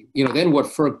policy. You know, then what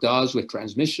FERC does with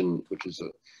transmission, which is an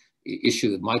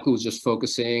issue that Michael was just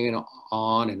focusing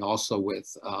on, and also with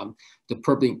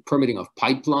the permitting of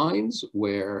pipelines,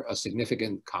 where a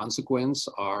significant consequence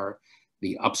are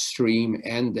the upstream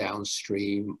and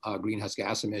downstream greenhouse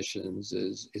gas emissions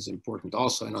is important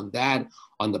also. And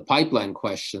on the pipeline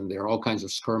question, there are all kinds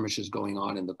of skirmishes going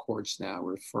on in the courts now,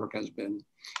 where FERC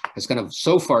has kind of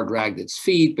so far dragged its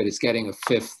feet, but it's getting a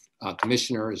fifth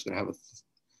commissioner, is going to have a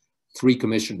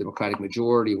three-commissioner Democratic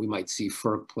majority. We might see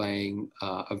FERC playing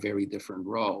a very different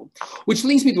role. Which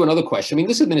leads me to another question. I mean,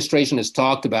 this administration has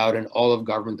talked about an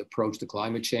all-of-government approach to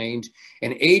climate change,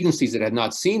 and agencies that had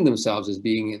not seen themselves as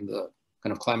being in the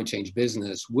kind of climate change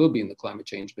business will be in the climate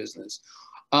change business.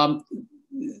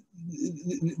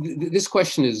 This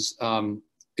question is a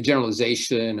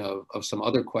generalization of some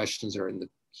other questions that are in the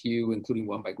queue, including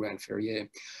one by Grant Ferrier.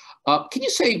 Can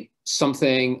you say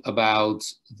something about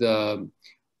the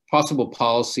possible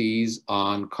policies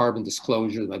on carbon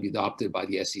disclosure that might be adopted by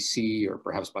the SEC or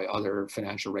perhaps by other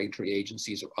financial regulatory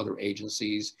agencies or other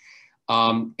agencies?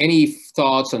 Any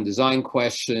thoughts on design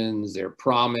questions, their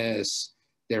promise,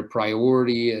 their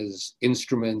priority as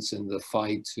instruments in the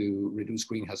fight to reduce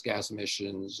greenhouse gas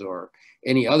emissions, or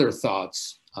any other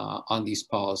thoughts on these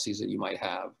policies that you might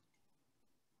have?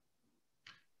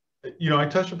 You know, I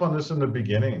touched upon this in the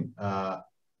beginning.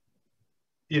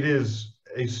 It is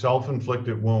a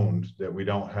self-inflicted wound that we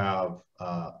don't have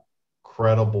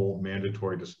credible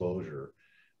mandatory disclosure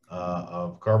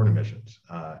of carbon emissions.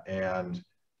 And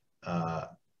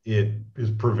it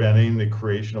is preventing the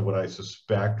creation of what I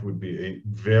suspect would be a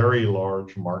very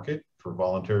large market for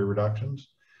voluntary reductions.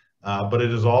 But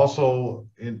it is also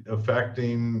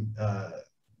affecting,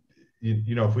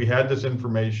 you know, if we had this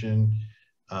information,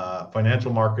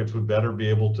 financial markets would better be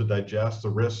able to digest the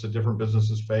risks that different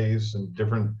businesses face and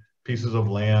different pieces of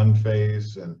land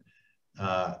face. And,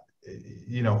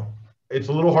 you know, it's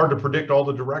a little hard to predict all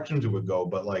the directions it would go,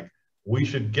 but like, we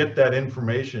should get that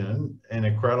information in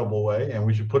a credible way, and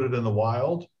we should put it in the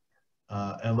wild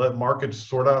and let markets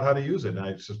sort out how to use it. And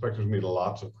I suspect there's going to be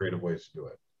lots of creative ways to do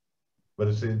it. But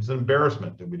it's an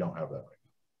embarrassment that we don't have that right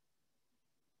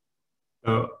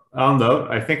now. I'll note,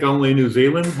 I think only New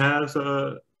Zealand has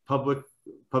a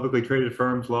publicly traded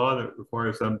firms law that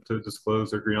requires them to disclose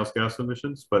their greenhouse gas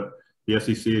emissions. But the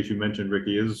SEC, as you mentioned,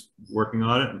 Ricky, is working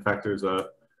on it. In fact, there's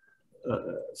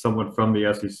someone from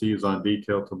the SEC is on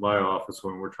detail to my office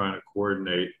when we're trying to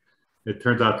coordinate. It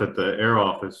turns out that the Air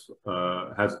Office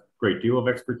has a great deal of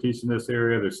expertise in this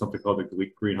area. There's something called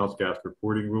the Greenhouse Gas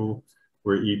Reporting Rule,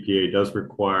 where EPA does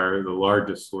require the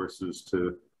largest sources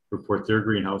to report their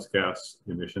greenhouse gas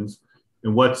emissions.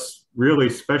 And what's really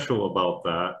special about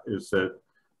that is that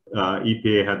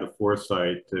EPA had the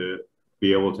foresight to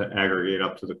be able to aggregate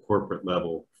up to the corporate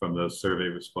level from those survey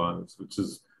respondents, which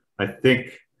is, I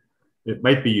think, it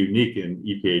might be unique in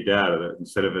EPA data that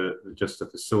instead of just a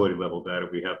facility level data,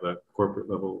 we have the corporate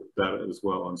level data as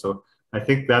well. And so I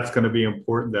think that's going to be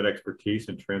important, that expertise,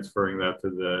 and transferring that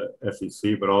to the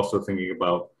SEC, but also thinking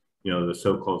about, you know, the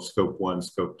so-called scope 1,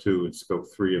 scope 2, and scope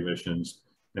 3 emissions,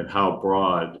 and how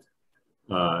broad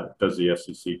does the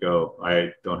SEC go.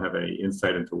 I don't have any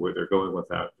insight into where they're going with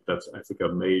that. That's, I think, a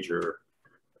major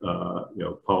you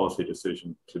know, policy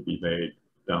decision to be made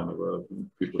down the road.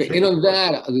 And on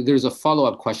that, there's a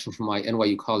follow-up question from my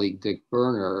NYU colleague, Dick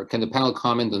Berner. Can the panel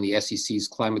comment on the SEC's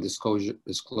climate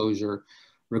disclosure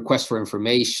request for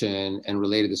information and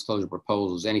related disclosure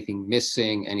proposals? Anything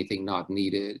missing, anything not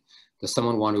needed? Does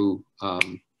someone want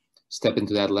to step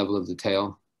into that level of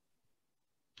detail?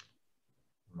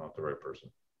 I'm not the right person.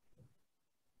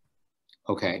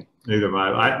 Okay. Neither am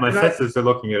I. My sense is they're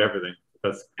looking at everything.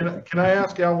 that's. Can I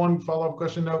ask Al one follow-up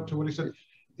question though to what he said?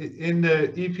 In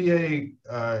the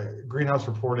EPA greenhouse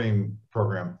reporting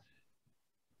program,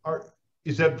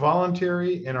 is that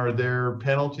voluntary, and are there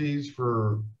penalties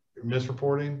for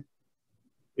misreporting?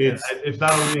 It's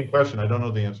not a leading question. I don't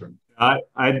know the answer.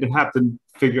 I'd have to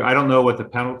figure. I don't know what the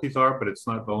penalties are, but it's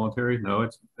not voluntary. No,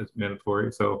 it's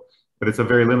mandatory. So, but it's a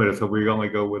very limited. So we only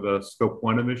go with a scope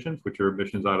 1 emissions, which are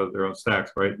emissions out of their own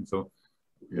stacks, right? And so,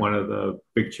 one of the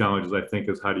big challenges I think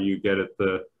is how do you get at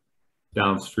the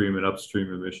downstream and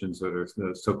upstream emissions that are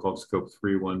the so-called scope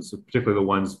 3 ones, particularly the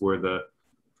ones where the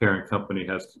parent company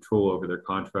has control over their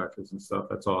contractors and stuff.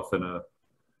 That's often a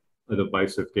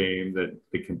divisive game that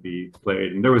it can be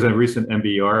played. And there was a recent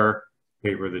MBR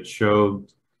paper that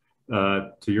showed,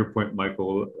 to your point,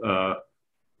 Michael,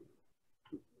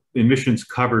 emissions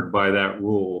covered by that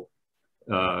rule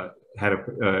had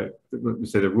let me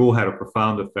say the rule had a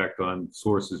profound effect on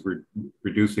sources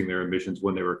reducing their emissions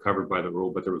when they were covered by the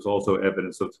rule, but there was also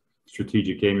evidence of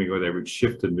strategic aiming where they would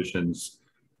shift emissions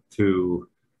to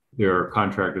their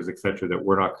contractors, et cetera, that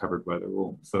were not covered by the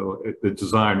rule. So the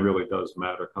design really does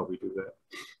matter how we do that.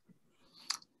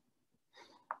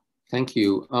 Thank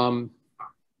you.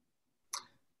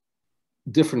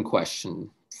 Different question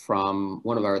from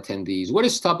one of our attendees. What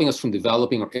is stopping us from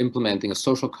developing or implementing a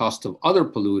social cost of other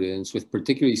pollutants with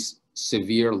particularly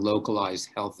severe localized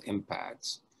health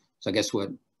impacts? So I guess what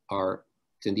our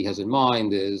attendee has in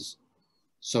mind is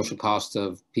social cost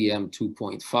of PM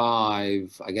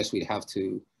 2.5. I guess we'd have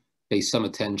to pay some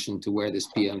attention to where this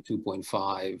PM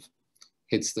 2.5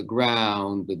 hits the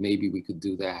ground, but maybe we could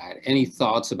do that. Any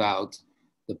thoughts about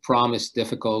the promised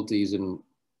difficulties and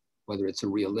whether it's a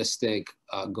realistic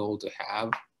goal to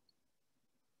have?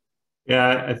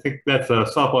 Yeah, I think that's a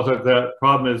softball. So the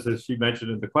problem is, as you mentioned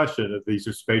in the question, that these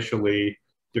are spatially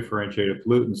differentiated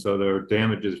pollutants, so their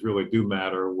damages really do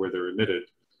matter where they're emitted.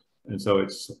 And so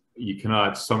you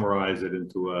cannot summarize it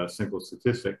into a single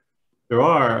statistic. There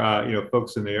are,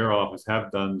 folks in the Air Office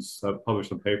have published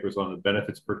some papers on the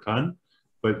benefits per ton,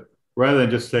 but rather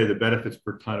than just say the benefits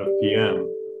per ton of PM,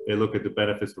 they look at the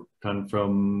benefits per ton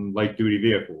from light duty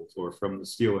vehicles or from the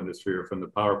steel industry or from the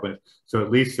power plant. So at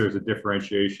least there's a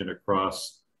differentiation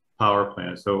across power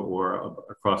plants or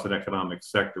across an economic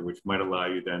sector, which might allow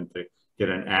you then to get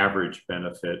an average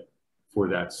benefit for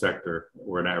that sector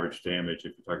or an average damage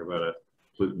if you talk about a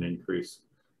pollutant increase.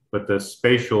 But the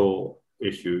spatial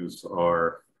issues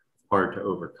are hard to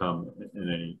overcome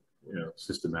in any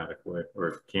systematic way, or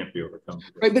it can't be overcome.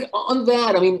 Right, but on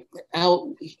that, I mean,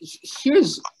 Al,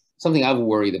 here's something I've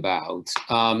worried about.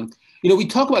 We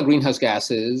talk about greenhouse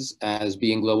gases as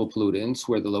being global pollutants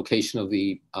where the location of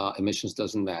the emissions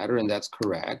doesn't matter, and that's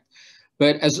correct.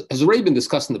 But as has already been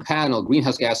discussed in the panel,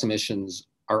 greenhouse gas emissions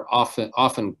are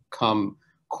often come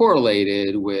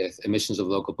correlated with emissions of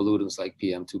local pollutants like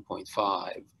PM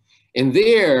 2.5. And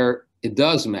there, it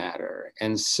does matter.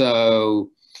 And so,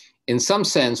 in some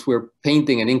sense, we're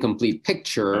painting an incomplete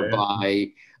picture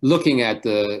by looking at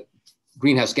the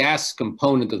greenhouse gas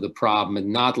component of the problem and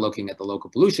not looking at the local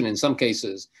pollution. In some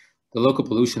cases, the local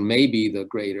pollution may be the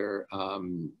greater,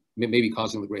 may be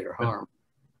causing the greater harm.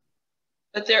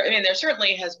 But there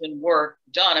certainly has been work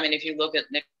done. I mean, if you look at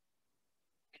Nick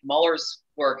Muller's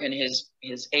work and his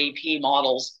AP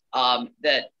models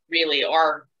that really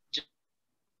are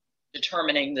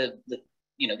determining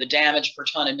the damage per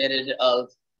ton emitted of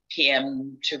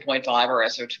PM 2.5 or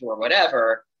SO2 or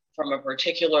whatever from a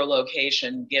particular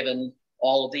location, given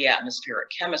all of the atmospheric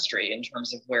chemistry in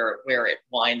terms of where it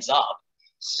winds up.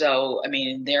 So, I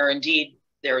mean, there indeed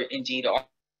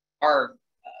are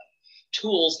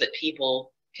tools that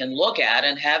people can look at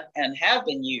and have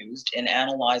been used in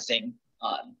analyzing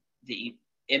the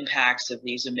impacts of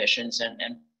these emissions and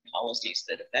policies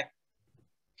that affect.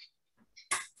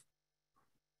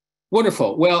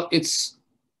 Wonderful. Well, it's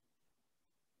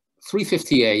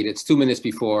 3:58. It's 2 minutes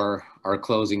before our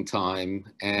closing time,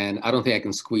 and I don't think I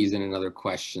can squeeze in another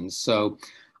question. So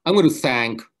I'm going to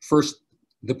thank first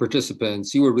the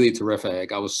participants. You were really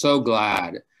terrific. I was so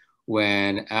glad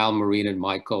when Al, Maureen, and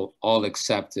Michael all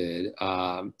accepted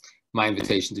my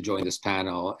invitation to join this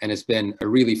panel. And it's been a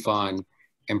really fun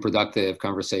and productive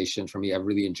conversation for me. I've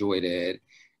really enjoyed it.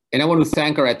 And I want to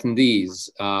thank our attendees,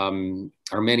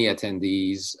 our many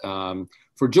attendees,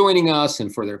 for joining us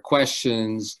and for their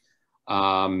questions.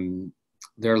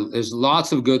 There's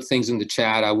lots of good things in the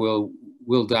chat. I will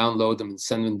download them and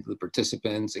send them to the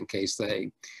participants in case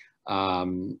they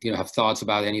have thoughts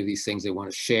about any of these things they want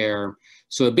to share.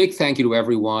 So a big thank you to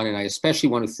everyone. And I especially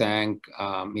want to thank,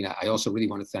 I also really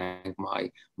want to thank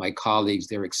my colleagues,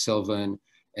 Derek Sylvan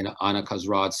and Anna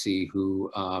Kazradzi,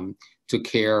 who took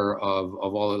care of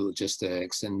all the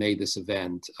logistics and made this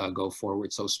event go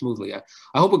forward so smoothly. I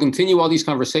hope we'll continue all these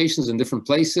conversations in different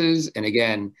places. And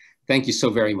again, thank you so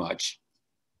very much.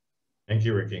 Thank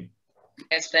you, Ricky.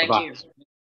 Yes, thank you.